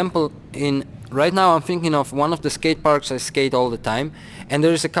 for example, right now I'm thinking of one of the skate parks I skate all the time, and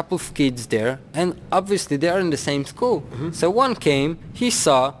there's a couple of kids there, and obviously they are in the same school. So one came, he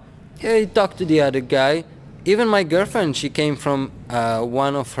saw, he talked to the other guy. Even my girlfriend, she came from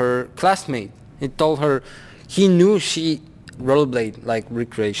one of her classmates. He told her he knew she rollerblade like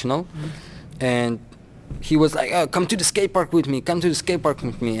recreational, and he was like, oh, come to the skate park with me,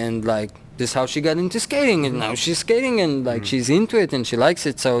 and like, this is how she got into skating, and now she's skating, and like, she's into it, and she likes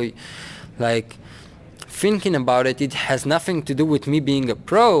it. So, like, thinking about it, it has nothing to do with me being a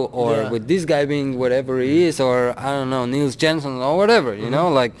pro, or with this guy being whatever he is, or, I don't know, Niels Jensen, or whatever,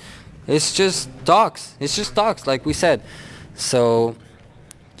 like, it's just talks, like we said. So,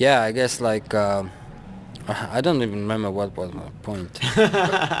 yeah, I guess, like, I don't even remember what was my point.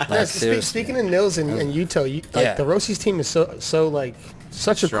 Speaking of Nils and Yuto, the Rossi's team is so like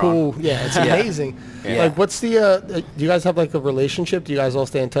such a cool. Yeah, it's amazing. Like, what's the? Do you guys have like a relationship? Do you guys all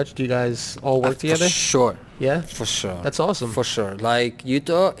stay in touch? Do you guys all work together? For sure. Yeah, for sure. That's awesome. For sure. Like,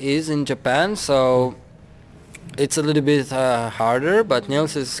 Yuto is in Japan, so it's a little bit harder. But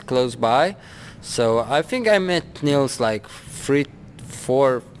Nils is close by, so I think I met Nils like 3,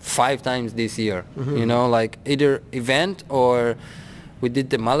 4, 5 times this year. Like either event or We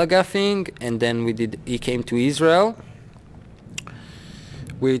did the Malaga thing, and then he came to Israel,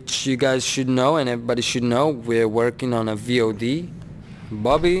 which you guys should know and everybody should know. We're working on a VOD,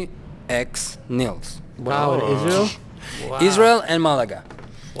 Bobby X Nils. Wow, in Israel? Wow. Israel and Malaga.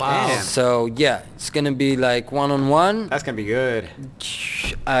 Wow. Damn. So yeah, it's gonna be like one-on-one. That's gonna be good.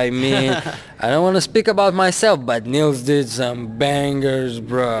 I mean, I don't want to speak about myself, but Nils did some bangers,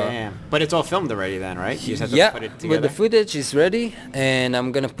 bro. Damn. But it's all filmed already then, right? You just have to put it together? But the footage is ready, and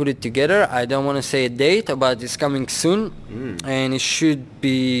I'm gonna put it together. I don't want to say a date, but it's coming soon, and it should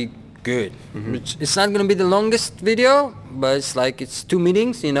be good. It's not gonna be the longest video, but it's 2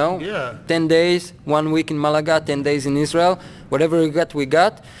 meetings, you know. Yeah. 10 days, 1 week in Malaga, 10 days in Israel. Whatever we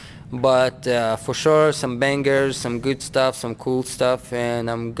got. But for sure, some bangers, some good stuff, some cool stuff, and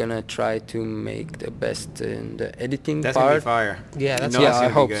I'm gonna try to make the best in the editing That's part. gonna be fire. Yeah, that's You know Yeah, it's I gonna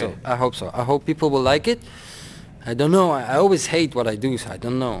be hope good. so. I hope so. I hope people will like it. I don't know. I always hate what I do, so I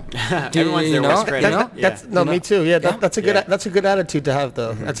don't know. Everyone's you their know? worst critic. You know? That's Yeah. me too. Yeah, that's a good Yeah. that's a good attitude to have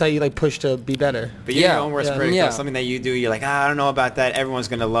though. That's how you like push to be better. But you're Yeah. your own worst Yeah. critic. Yeah. Though. Something that you do, you're like, I don't know about that. Everyone's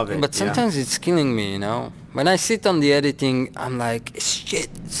gonna love it. But you know? sometimes it's killing me, you know. When I sit on the editing, I'm like, shit,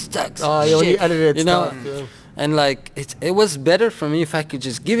 it sucks. Oh yeah, when you shit. edit it, you know. stuff, yeah. And like it was better for me if I could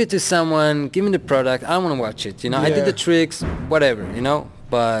just give it to someone, give me the product. I want to watch it. You know, I Yeah. did the tricks, whatever. You know,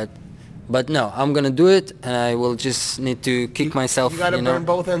 but no, I'm gonna do it, and I will just need to kick myself. You gotta know. burn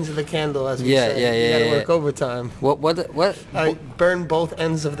both ends of the candle, as we Yeah, say. yeah, You yeah, gotta yeah. work overtime. What? Burn both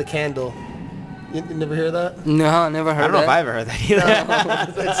ends of the candle. You never hear that? No, I never heard I don't know that. if I ever heard that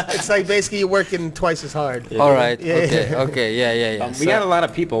either. It's like basically you're working twice as hard. All right. Yeah, okay. yeah. Okay. Yeah. We got a lot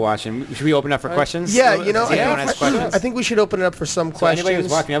of people watching. Should we open up for questions? Yeah, you know, Does anyone has questions? I think we should open it up for some So questions. anybody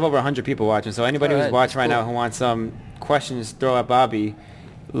who's watching, we have over 100 people watching. So anybody who's Alright, watching right cool. now who wants some questions, throw at Bobby.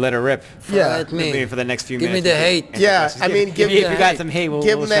 Let her rip. Yeah. Let me. Maybe for the next few Give me minutes. the hate. Answer Yeah, questions. I mean, give if me you the got hate. some hate, we'll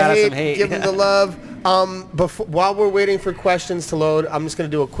give them the shout out hate, some hate. give them the love. While we're waiting for questions to load, I'm just gonna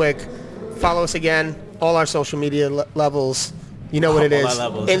do a quick. Follow us again, all our social media levels. You know what it All is. our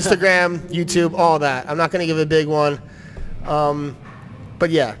levels. Instagram, YouTube, all that. I'm not gonna give a big one, but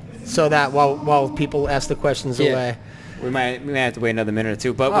yeah. So that while people ask the questions Yeah. away. We might have to wait another minute or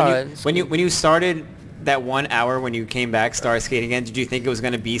two. But Alright, when you started that 1 hour when you came back, started skating again, did you think it was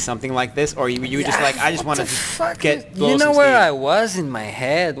going to be something like this, or you were just like, I just want to get blow You know some where steam? I was in my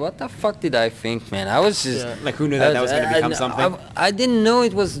head? What the fuck did I think, man? I was just Like, who knew that was going to become something? I didn't know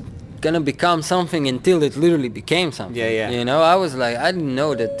it was gonna become something until it literally became something. Yeah. You know, I was like, I didn't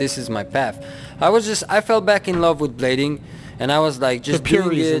know that this is my path. I fell back in love with blading, and I was like, just For pure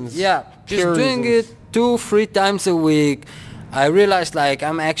doing reasons. it. Yeah, just Pure doing reasons. it 2-3 times a week. I realized like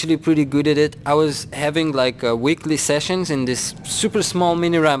I'm actually pretty good at it. I was having like weekly sessions in this super small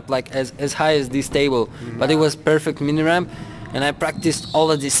mini ramp, like as high as this table, but it was perfect mini ramp, and I practiced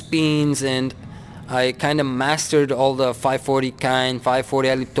all of the spins, and I kind of mastered all the 540 kind, 540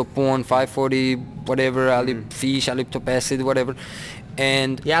 alip top 1, 540 whatever, alip fish, alip top acid, whatever.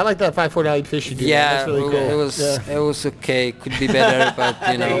 And Yeah, I like that 540 alley fish you do. yeah, That's really cool. it was okay. Could be better, but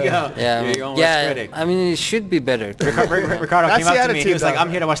you know. There you go. Yeah, You're your own worst yeah. critic. I mean, it should be better. Ricardo That's came the up to me and he attitude, was like, though. I'm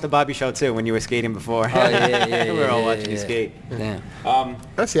here to watch the Bobby show too when you were skating before. Oh, yeah, we were all yeah, watching you yeah. skate. Yeah.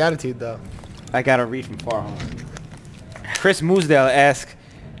 That's the attitude, though. I got to read from far home. Chris Moosdale asks,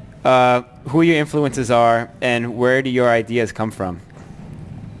 who your influences are and where do your ideas come from?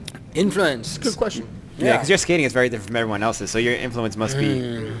 Influence. Good question. Yeah, because your skating is very different from everyone else's, so your influence must be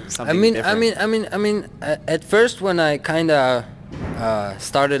something different. At first when I kind of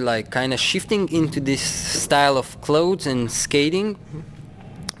started like kind of shifting into this style of clothes and skating,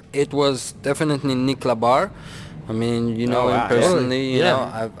 it was definitely Nick Labar. I mean, you know Oh, him wow. personally. You Yeah.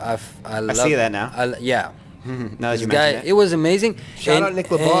 know, I love. see that now. Yeah. Now that This you guy, mention it was amazing. Shout out Nick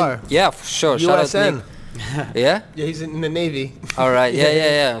Labar. Yeah, for sure. Shout out USN. Nick. Yeah. Yeah, he's in the Navy. All right.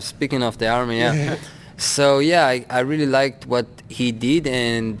 Yeah. Speaking of the army, yeah. So yeah, I really liked what he did,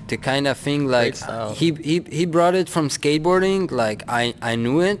 and the kind of thing like style. he brought it from skateboarding. Like I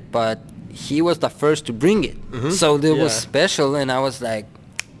knew it, but he was the first to bring it. So it was Yeah. special, and I was like,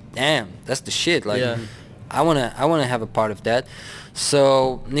 damn, that's the shit. Like Yeah. I wanna have a part of that.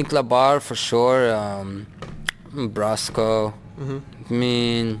 So Nick Labar for sure. Brasco. I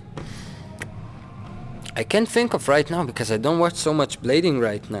mean, I can't think of right now because I don't watch so much blading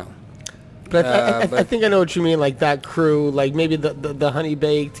right now. But I But- think I know what you mean, like that crew, like maybe the honey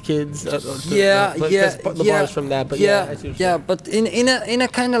baked kids. The bars from that, but yeah, I see what you're saying. but in a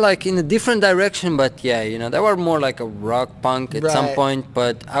kind of like in a different direction. But yeah, you know, they were more like a rock punk at some Right. point,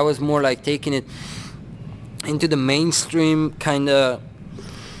 but I was more like taking it into the mainstream kind of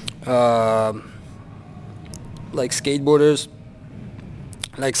like skateboarders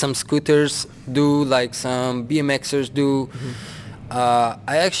like some scooters do, like some BMXers do.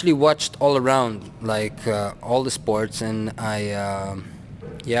 I actually watched all around, like all the sports, and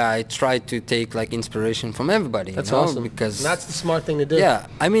I tried to take like inspiration from everybody. That's you know, awesome. Because that's the smart thing to do. Yeah,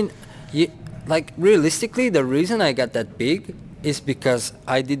 I mean, like realistically, the reason I got that big is because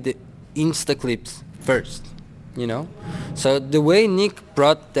I did the Insta clips first. You know, so the way Nick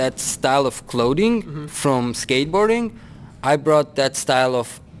brought that style of clothing from skateboarding, I brought that style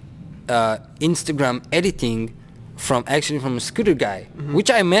of Instagram editing from a scooter guy, which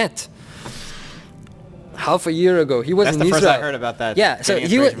I met half a year ago. He was That's in the Israel. first I heard about that. Yeah, so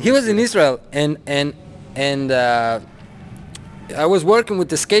Getting he was inspiration from in Israel, and I was working with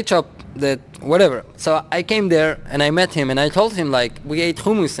the skate shop that whatever. So I came there and I met him and I told him, like, we ate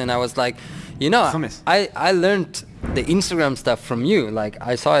hummus, and I was like, you know, Hummus. I learned the Instagram stuff from you. Like,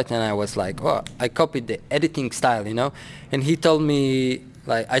 I saw it and I was like, oh, I copied the editing style, you know. And he told me,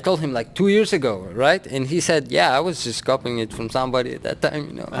 like, I told him like 2 years ago, right? And he said, yeah, I was just copying it from somebody at that time,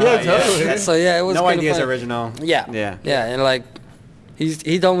 you know. Yeah, totally. So yeah, it was No kind of ideas fun. original. Yeah, and like,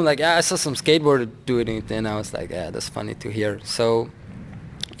 he told me like, yeah, I saw some skateboarder doing it, and I was like, yeah, that's funny to hear. So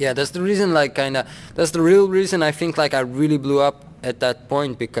yeah, that's the reason, like, that's the real reason I think like I really blew up at that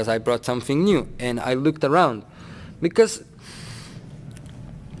point, because I brought something new and I looked around. Because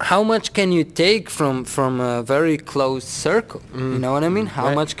how much can you take from a very closed circle? You know what I mean?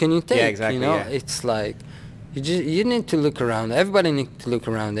 How much can you take? Yeah, exactly. You know, it's like you need to look around. Everybody needs to look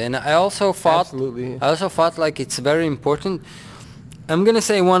around. And I also thought, Absolutely. I also thought like it's very important. I'm gonna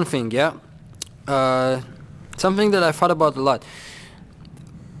say one thing, yeah. Something that I thought about a lot.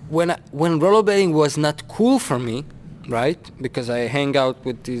 When rollerblading was not cool for me, right? Because I hang out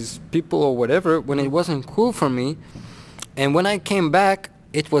with these people or whatever. When it wasn't cool for me, and when I came back,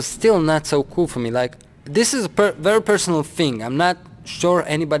 it was still not so cool for me. Like, this is a very personal thing. I'm not sure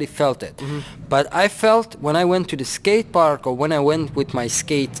anybody felt it. But I felt when I went to the skate park or when I went with my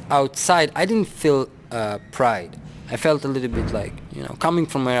skates outside, I didn't feel pride. I felt a little bit like, you know, coming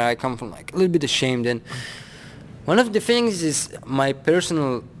from where I come from, like a little bit ashamed. And one of the things is my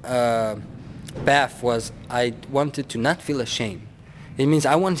personal path was I wanted to not feel ashamed. It means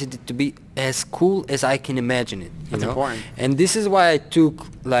I wanted it to be as cool as I can imagine it. That's important. And this is why I took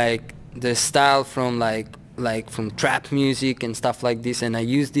like the style from like from trap music and stuff like this, and I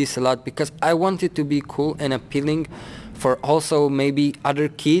use this a lot because I want it to be cool and appealing for also maybe other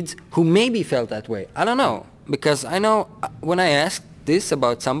kids who maybe felt that way. I don't know, because I know when I asked this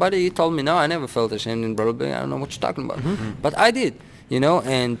about somebody, he told me, no, I never felt ashamed in rollerblading. I don't know what you're talking about. But I did. You know,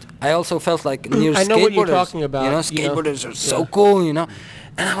 and I also felt like near skateboarders. I know what you're talking about. You know, skateboarders are so cool, you know.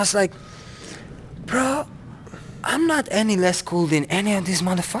 And I was like, bro, I'm not any less cool than any of these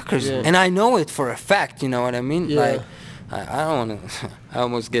motherfuckers. Yeah. And I know it for a fact, you know what I mean? Yeah. Like, I don't want to, I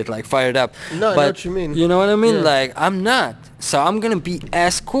almost get like fired up. No, I know what you mean. You know what I mean? Yeah. Like, I'm not. So I'm going to be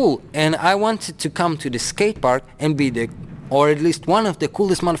as cool. And I wanted to come to the skate park and be or at least one of the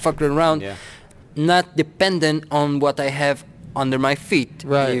coolest motherfuckers around, not dependent on what I have under my feet,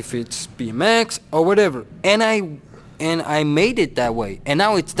 right? If it's BMX or whatever. And I made it that way, and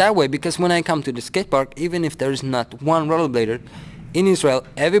now it's that way because when I come to the skate park, even if there is not one rollerblader in Israel,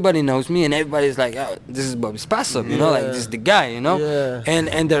 everybody knows me and everybody's like, oh, this is Bobby Spasov, you know, like this is the guy, you know.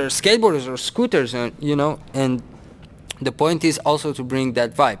 And there are skateboarders or scooters, you know. And the point is also to bring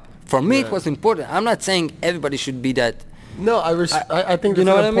that vibe. For me, it was important. I'm not saying everybody should be that. No, I think that's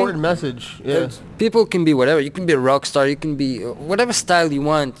an important message. Yeah. People can be whatever. You can be a rock star. You can be whatever style you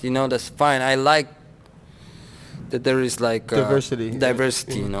want. You know, that's fine. I like that there is like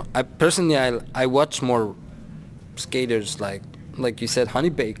diversity. You know, I personally I watch more skaters like you said, Honey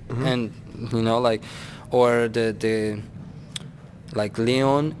Bake, and you know, like, or the like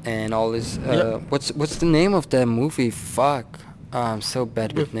Leon and all this. What's the name of that movie? Fuck. I'm so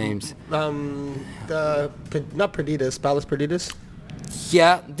bad with names. Not Perdidas, Palace Perdidas.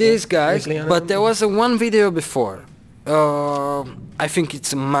 Yeah, these guys. Like but there was one video before. I think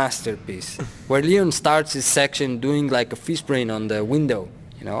it's a masterpiece where Leon starts his section doing like a fish brain on the window.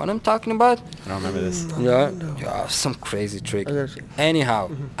 You know what I'm talking about? I don't remember this. Yeah, some crazy trick.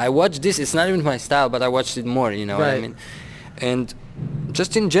 Anyhow, I watched this. It's not even my style, but I watched it more. You know what I mean? And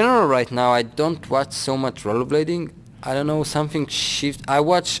just in general, right now, I don't watch so much rollerblading. I don't know, something shift. I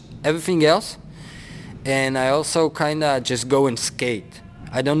watch everything else, and I also kind of just go and skate.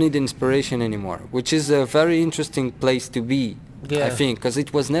 I don't need inspiration anymore, which is a very interesting place to be, I think, because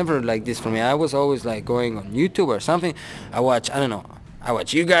it was never like this for me. I was always like going on YouTube or something. I watch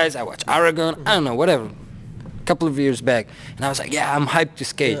you guys, I watch Aragon, I don't know, whatever, a couple of years back. And I was like, yeah, I'm hyped to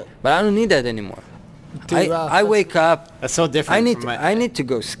skate, but I don't need that anymore. Dude, I wake up. That's so different. I need to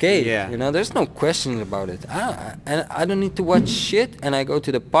go skate. Yeah. You know, there's no question about it. And I don't need to watch shit. And I go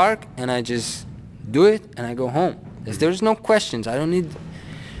to the park and I just do it and I go home. There's no questions. I don't need.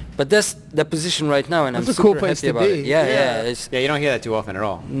 But that's the position right now, and that's I'm a cool super place happy to about be. it. Yeah. Yeah, you don't hear that too often at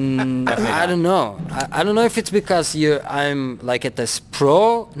all. I don't know. I don't know if it's because I'm like at this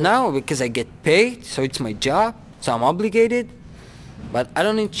pro now because I get paid, so it's my job, so I'm obligated. But I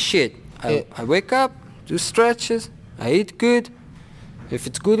don't need shit. I wake up, do stretches, I eat good. If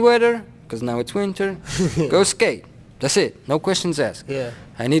it's good weather, because now it's winter, go skate. That's it. No questions asked. Yeah.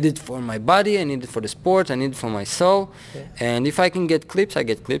 I need it for my body. I need it for the sport. I need it for my soul. Yeah. And if I can get clips, I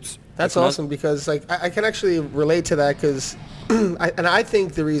get clips. That's awesome because like I can actually relate to that because I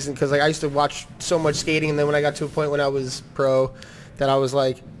think the reason because like I used to watch so much skating and then when I got to a point when I was pro that I was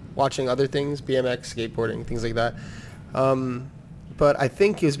like watching other things, BMX, skateboarding, things like that. But I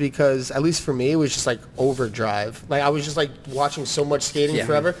think it was because, at least for me, it was just like overdrive. Like I was just like watching so much skating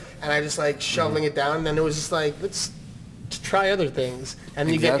forever and I just like shoveling it down and then it was just like, let's try other things. And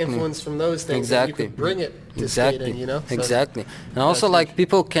you get influence from those things and you can bring it to skating, you know? So exactly. And also like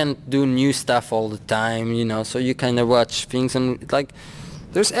people can't do new stuff all the time, you know, so you kind of watch things and like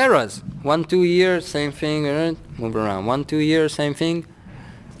there's eras. 1-2 years, same thing, right? Move around. 1-2 years, same thing,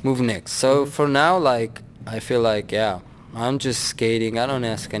 move next. So for now, like I feel like, I'm just skating. I don't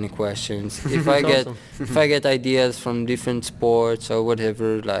ask any questions. If I get ideas from different sports or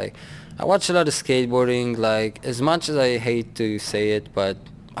whatever, like I watch a lot of skateboarding. Like as much as I hate to say it, but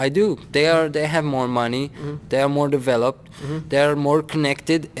I do. They have more money. They are more developed. They are more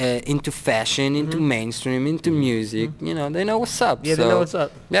connected into fashion, into mainstream, into music. You know, they know what's up. Yeah, they know what's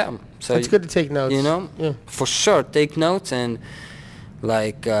up. Yeah, so it's good to take notes. You know, for sure, take notes and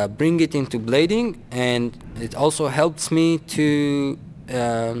like bring it into blading, and it also helps me to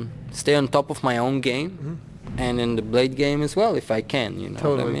stay on top of my own game and in the blade game as well if I can, you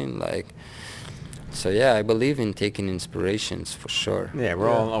know what I mean? Like, so I believe in taking inspirations for sure. Yeah, we're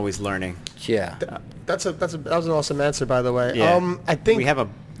all always learning. Yeah. That was an awesome answer, by the way. Yeah. I think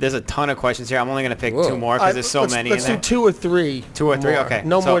there's a ton of questions here. I'm only going to pick two more because there's so many. Let's do 2 or 3. 2 or 3, okay.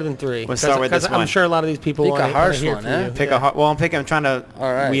 No more than 3. Let's start with this one. I'm sure a lot of these people pick want a harsh hear one, from you. Pick a hard. Well, I'm trying to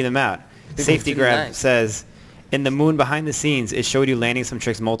weed them out. Safety Grab says, in the moon behind the scenes, it showed you landing some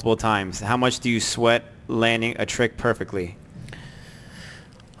tricks multiple times. How much do you sweat landing a trick perfectly?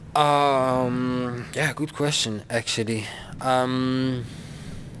 Good question, actually.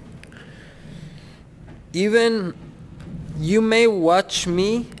 Even you may watch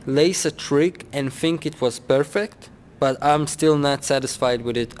me lace a trick and think it was perfect, but I'm still not satisfied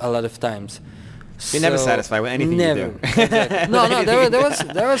with it a lot of times. You're never satisfied with anything you do. Exactly. No,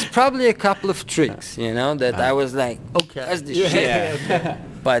 there was probably a couple of tricks, you know, that I was like, okay, that's the shit. Yeah.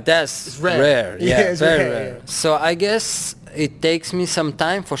 But that's rare. Yeah, it's very rare. rare. So I guess it takes me some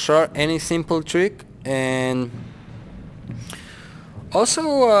time for sure, any simple trick. And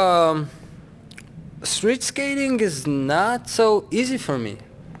also street skating is not so easy for me.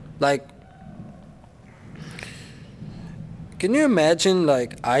 Like, can you imagine,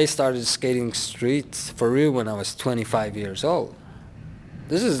 like, I started skating streets for real when I was 25 years old.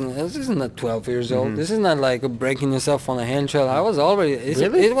 This is not 12 years old. This is not like breaking yourself on a handrail. I was already,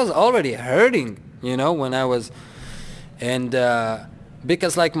 it was already hurting, you know, when I was, and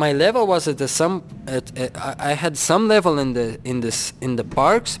because like my level was I had some level in the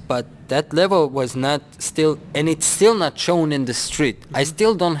parks, but that level was not still, and it's still not shown in the street. I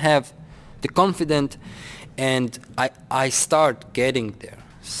still don't have the confidence. And I start getting there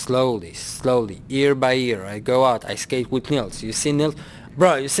slowly, year by year. I go out, I skate with Nils. You see Nils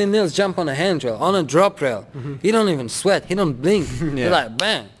jump on a handrail, on a drop rail. He don't even sweat, he don't blink. You're like,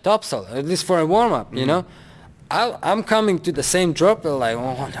 bang, topsail, at least for a warm-up, you know? I'm coming to the same drop rail like,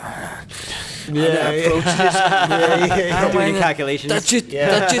 approach this. How many calculations? Touch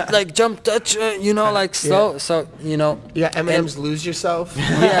it, like jump, touch, you know, like slow. So, you know. Yeah, M&M's lose yourself.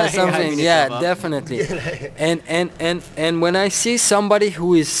 Yeah, something. Yeah, definitely. And when I see somebody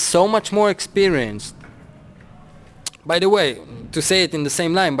who is so much more experienced, by the way, to say it in the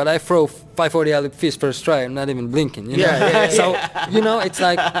same line, but I throw 540 alley fist first try. I'm not even blinking. You know? So you know, it's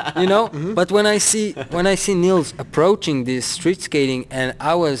like, you know. But when I see Nils approaching this street skating, and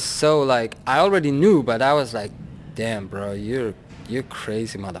I was so like, I already knew, but I was like, damn, bro, you're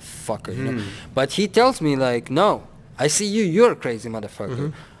crazy motherfucker. You know? But he tells me like, no, I see you're a crazy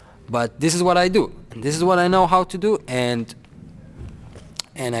motherfucker. But this is what I do, and this is what I know how to do, and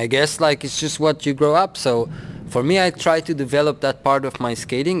I guess like it's just what you grow up. So for me, I try to develop that part of my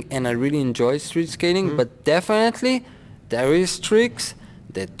skating, and I really enjoy street skating. But definitely, there is tricks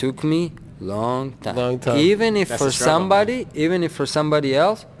that took me Long time. Long time. Even if That's for a struggle, somebody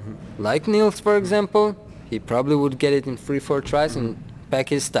else, like Niels, for example, he probably would get it in 3-4 tries and pack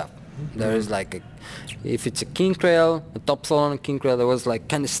his stuff. There is like if it's a king trail, a topsail on a king trail, there was like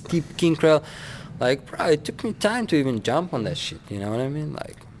kind of steep king trail. Like, bro, it took me time to even jump on that shit. You know what I mean?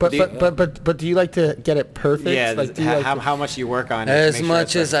 Like, but do you like to get it perfect? Yeah. Like, do you like How much you work on it? as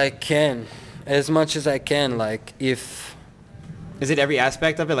much as I can. As much as I can. Like, if Is it every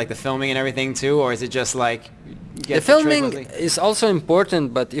aspect of it, like the filming and everything too, or is it just like you get the filming trick is also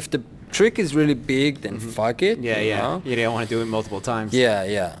important, but if the trick is really big, then fuck it. Yeah, you yeah. know? You don't want to do it multiple times. Yeah,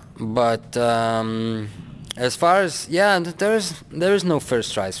 yeah. But as far as there is no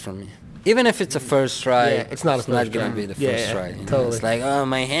first tries for me. Even if it's a first try, Yeah, it's not gonna try. be the Yeah, first yeah, try. You know? totally. It's like, oh,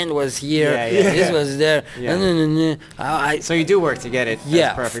 my hand was here, Yeah, yeah. this was there. Yeah. So you do work to get it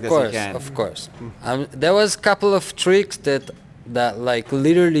Yeah, as perfect of course, as you can. of course. There was a couple of tricks that like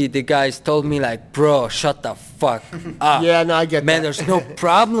literally the guys told me like, bro, shut the fuck up. Yeah, no, I get Man, that. there's no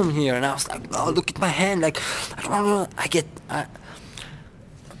problem here. And I was like, oh, look at my hand. Like, I don't know.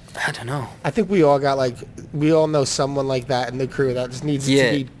 I don't know. I think we all know someone like that in the crew that just needs it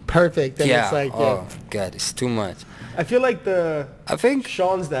Yeah. to be perfect. And Yeah. it's like, Oh, God, it's too much. I feel like I think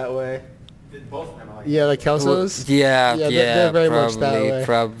Sean's that way. Both of them are like Yeah, like Kelso's. Yeah, they're very probably, much that way.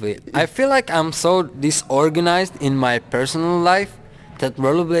 probably. I feel like I'm so disorganized in my personal life that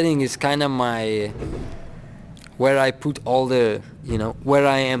rollerblading is kind of my where I put all the, where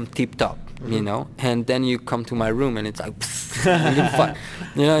I am tip top, and then you come to my room and it's like, I give a fuck.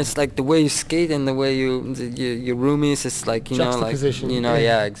 It's like the way you skate and the way your room is. It's like Juxtaposition, yeah,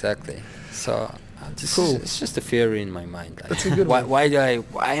 yeah. exactly. So. Cool. It's just a theory in my mind. Like, That's a good one. Why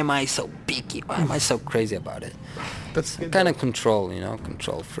am I so picky? Why am I so crazy about it? That's good. Kind of control,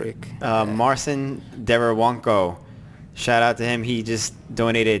 control freak. Marcin Derewanko. Shout out to him. He just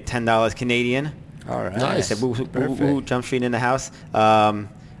donated $10 Canadian. All right. He said, woo, Perfect. Jump Street in the house.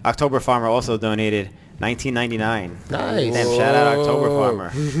 October Farmer also donated $19.99. Nice. Damn, shout out October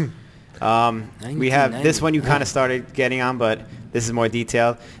Farmer. We have this one you kind of started getting on, but this is more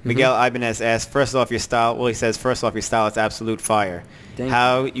detailed. Miguel Ibanez asks, first off, your style. Well, he says, first off, your style is absolute fire.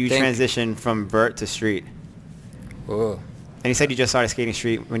 How you transition from vert to street. Whoa. And he said you just started skating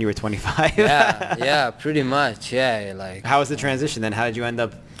street when you were 25. yeah, pretty much. Yeah, like. How was the transition then? How did you end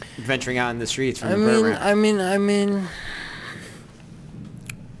up venturing out in the streets from the vert ramp? I mean,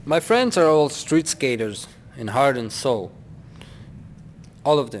 my friends are all street skaters in heart and soul.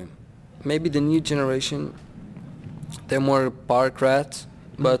 All of them. Maybe the new generation, they're more park rats,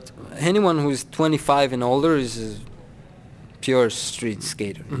 but anyone who's 25 and older is a pure street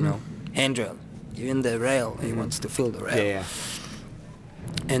skater, Handrail, even the rail, he wants to feel the rail. Yeah.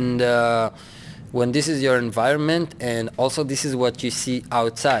 And when this is your environment, and also this is what you see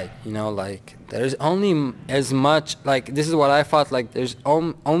outside, like there's only as much, like this is what I thought, like there's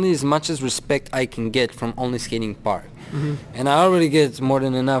only as much as respect I can get from only skating park. And I already get more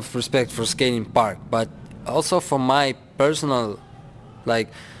than enough respect for skating park, but also for my personal, like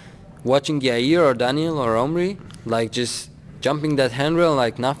watching Yair or Daniel or Omri, like just jumping that handrail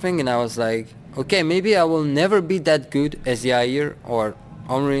like nothing, and I was like, okay, maybe I will never be that good as Yair or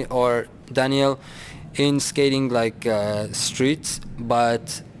Omri or Daniel in skating like streets,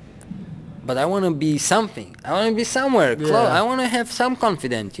 but I want to be something. I want to be somewhere close. I want to have some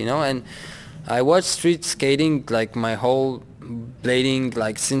confidence, and I watched street skating like my whole blading,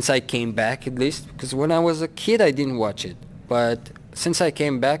 like since I came back at least, because when I was a kid I didn't watch it, but since I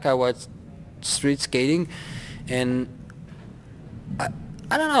came back I watched street skating, and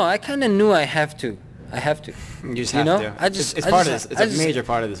I don't know, I kind of knew I have to. You just have to. It's part of this. It's a major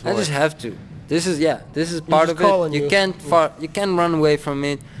part of this sport. I just have to. This is part of it. You can't run away from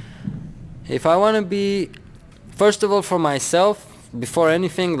it. If I want to be, first of all, for myself, before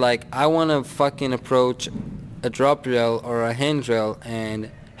anything, like I want to fucking approach a drop rail or a handrail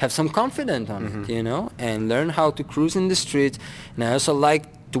and have some confidence on it, and learn how to cruise in the streets. And I also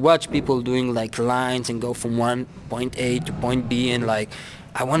like to watch people doing like lines and go from point A to point B, and like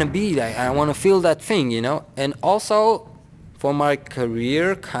I want to be like, I want to feel that thing, and also for my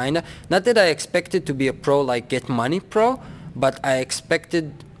career, kind of, not that I expected to be a pro, like get money pro, but I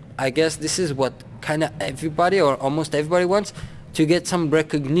guess this is what kind of everybody or almost everybody wants, to get some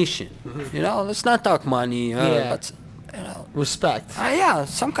recognition. Let's not talk money, but respect.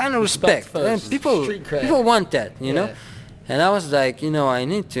 Some kind of respect. And people want that, know. And I was like, I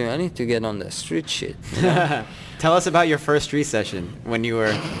need to get on the street shit. Tell us about your first street session when you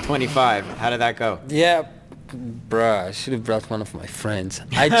were 25. How did that go? Yeah, bruh, I should have brought one of my friends.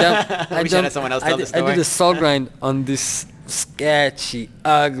 I jumped. Had someone else tell the story? I did a soul grind on this sketchy,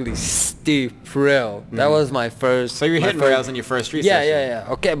 ugly, steep rail. That was my first. So you're hitting rails in your first street yeah, session.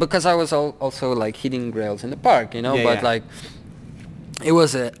 Yeah. Okay, because I was also like hitting rails in the park, you know. Yeah, but yeah. like, it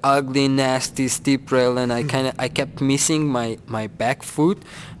was a ugly, nasty, steep rail, and I kept missing my back foot.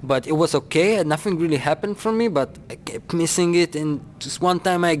 But it was okay, and nothing really happened for me. But I kept missing it, and just one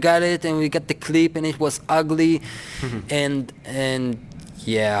time I got it, and we got the clip, and it was ugly, and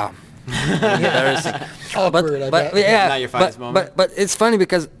yeah. Embarrassing. Awkward, but Not your finest moment. but it's funny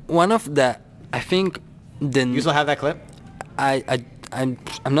because one of the, I think the You still have that clip? I'm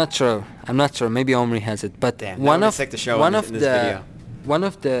not sure. Maybe Omri has it. But Damn, one that of would be sick to show one in of this the video. one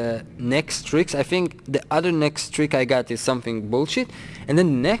of the next tricks, I think the other next trick I got is something bullshit, and then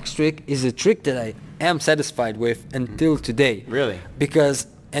the next trick is a trick that I am satisfied with until today. Really? Because,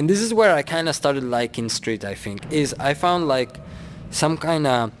 and this is where I kind of started liking street, I think, is I found like some kind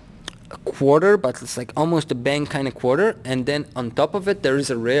of quarter, but it's like almost a bank kind of quarter, and then on top of it there is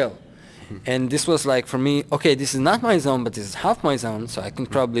a rail. And this was like for me, okay, this is not my zone, but this is half my zone, so I can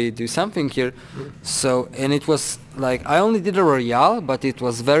probably do something here. So, and it was like, I only did a royale, but it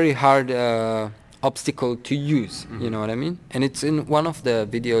was very hard obstacle to use, you know what I mean? And it's in one of the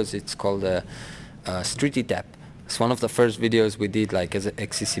videos, it's called Streety Tap. It's one of the first videos we did like as an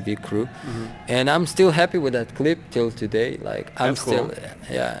XCCV crew. And I'm still happy with that clip till today. Like I'm That's cool. still,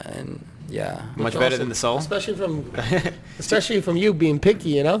 yeah, and yeah. Much better than the soul? Especially from you being picky,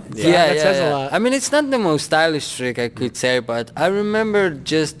 you know. Yeah, that says a lot. I mean, it's not the most stylish trick I could say, but I remember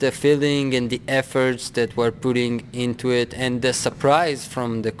just the feeling and the efforts that were putting into it, and the surprise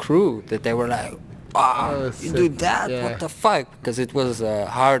from the crew that they were like, "Wow, Oh, you sick. do that? Yeah. What the fuck?" Because it was a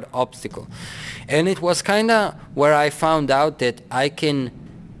hard obstacle, and it was kind of where I found out that I can,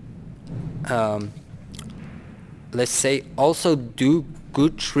 let's say, also do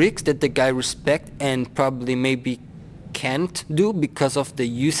good tricks that the guy respect and probably maybe can't do because of the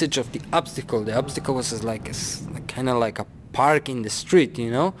usage of the obstacle. The obstacle was just like kind of like a park in the street, you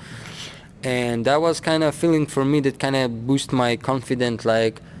know, and that was kind of feeling for me that kind of boost my confidence.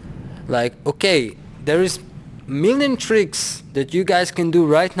 Like okay, there is million tricks that you guys can do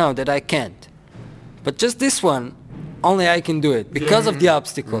right now that I can't, but just this one, only I can do it because of the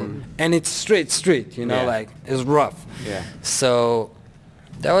obstacle, and it's straight, you know, Yeah. like it's rough. Yeah. So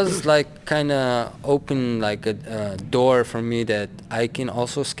that was like kind of open like a door for me that I can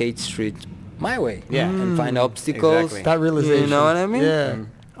also skate street my way. Yeah. And find obstacles. Exactly. That realization. You know what I mean? Yeah.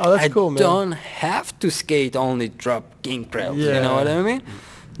 Oh, that's I cool, man. don't have to skate only drop king trails. You Yeah. know what I mean?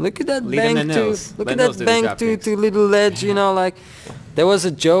 Look at that Leave them bank the to nose. look Let at nose that do the bank drop to kicks. little ledge. You know, like there was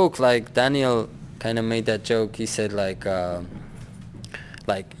a joke. Like Daniel kind of made that joke. He said like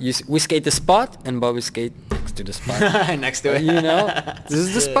we skate the spot and Bobby skate next to the spot. Next to it. You know, this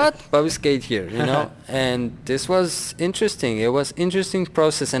is the spot, Bobby skate here. You know, and this was interesting. It was interesting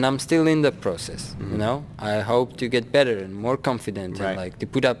process, and I'm still in the process. You know, I hope to get better and more confident Right. and like to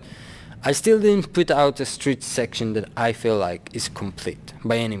put up. I still didn't put out a street section that I feel like is complete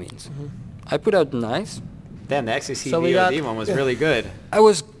by any means. I put out nice. Damn, the XCC So we VOD got- one was really good. I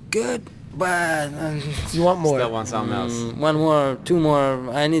was good, but You want more. Still want something else. one more, two more.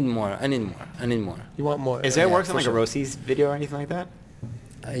 I need more. You want more. Is there Yeah, works on for like sure. a Rosie's video or anything like that?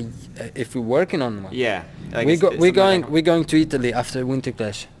 If we're working on one, Yeah. Like we it's- go. it's We're something going. like- We're going to Italy after Winter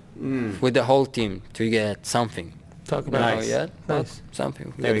Clash Mm. with the whole team to get something. Talk You about know, Nice. yeah, well, Nice.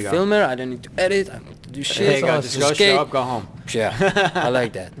 something. We There got we a go. filmer. I don't need to edit. I don't need to do shit. There you go. awesome. Just go, skate. show up, go home. Yeah, I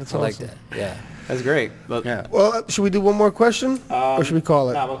like that. That's I like awesome. that. Yeah. That's great. But, Yeah. Well, should we do one more question, or should we call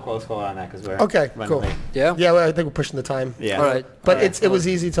it? Nah, we'll close call on that because we're Okay, running cool. late. Yeah. Yeah, well, I think we're pushing the time. Yeah. All right. But All right. it was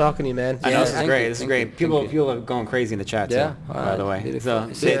easy talking to you, man. I know Yeah, this is thank great. you, This is thank great. you, People thank you. are going crazy in the chat too. Yeah. By the way. Beautiful.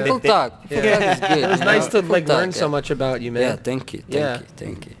 So, Full talk. Full talk is good. It was you nice know? to Full like talk, learn so yeah. much about you, man. Yeah, thank you, Yeah.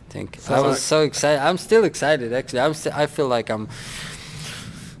 thank you. So I like- was so excited. I'm still excited. Actually, I feel like I'm.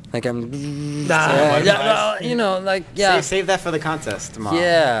 Nah. well, you know, like yeah. Save that for the contest tomorrow.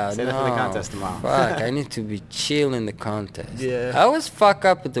 Yeah, Save that for the contest tomorrow. Fuck, I need to be chill in the contest. Yeah. I always fuck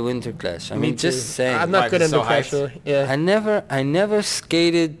up at the Winter Clash. I Me mean, just too. saying. I'm not Why, good it's under so hyped? pressure. Yeah. I never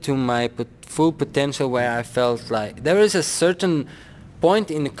skated to my full potential where I felt like there is a certain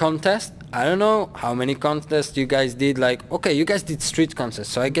point in the contest. I don't know how many contests you guys did. Like, okay, you guys did street contests,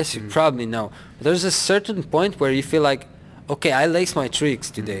 so I guess you probably know. But there's a certain point where you feel like, okay, I lace my tricks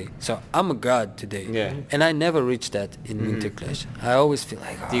today, so I'm a god today. Yeah. And I never reached that in Winter Clash. I always feel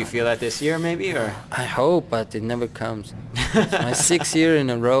like, Do you feel that this year maybe or? I hope, but it never comes. It's my 6th year in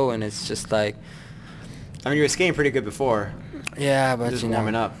a row, and it's just like, I mean, you were skating pretty good before. yeah, but Just you know,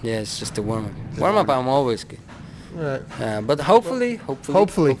 warming up. Yeah, it's just a warm up. Just Warm up, warming I'm always good. Right. But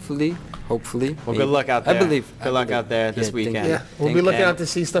hopefully, hopefully. Well, good luck out there. I believe. Good luck out there this weekend. Yeah, we'll be looking out to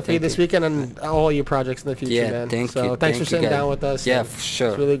see stuff for you this weekend and all your projects in the future, man. Thank so you. thanks for sitting down with us. Yeah, for sure.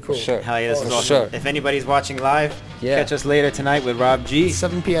 It's really cool. For sure. Hell yeah, this is awesome. Sure. If anybody's watching live, catch us later tonight with Rob G.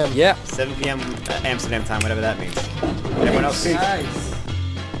 7 p.m. Yeah. 7 p.m. Amsterdam time, whatever that means. Anyone else? Nice.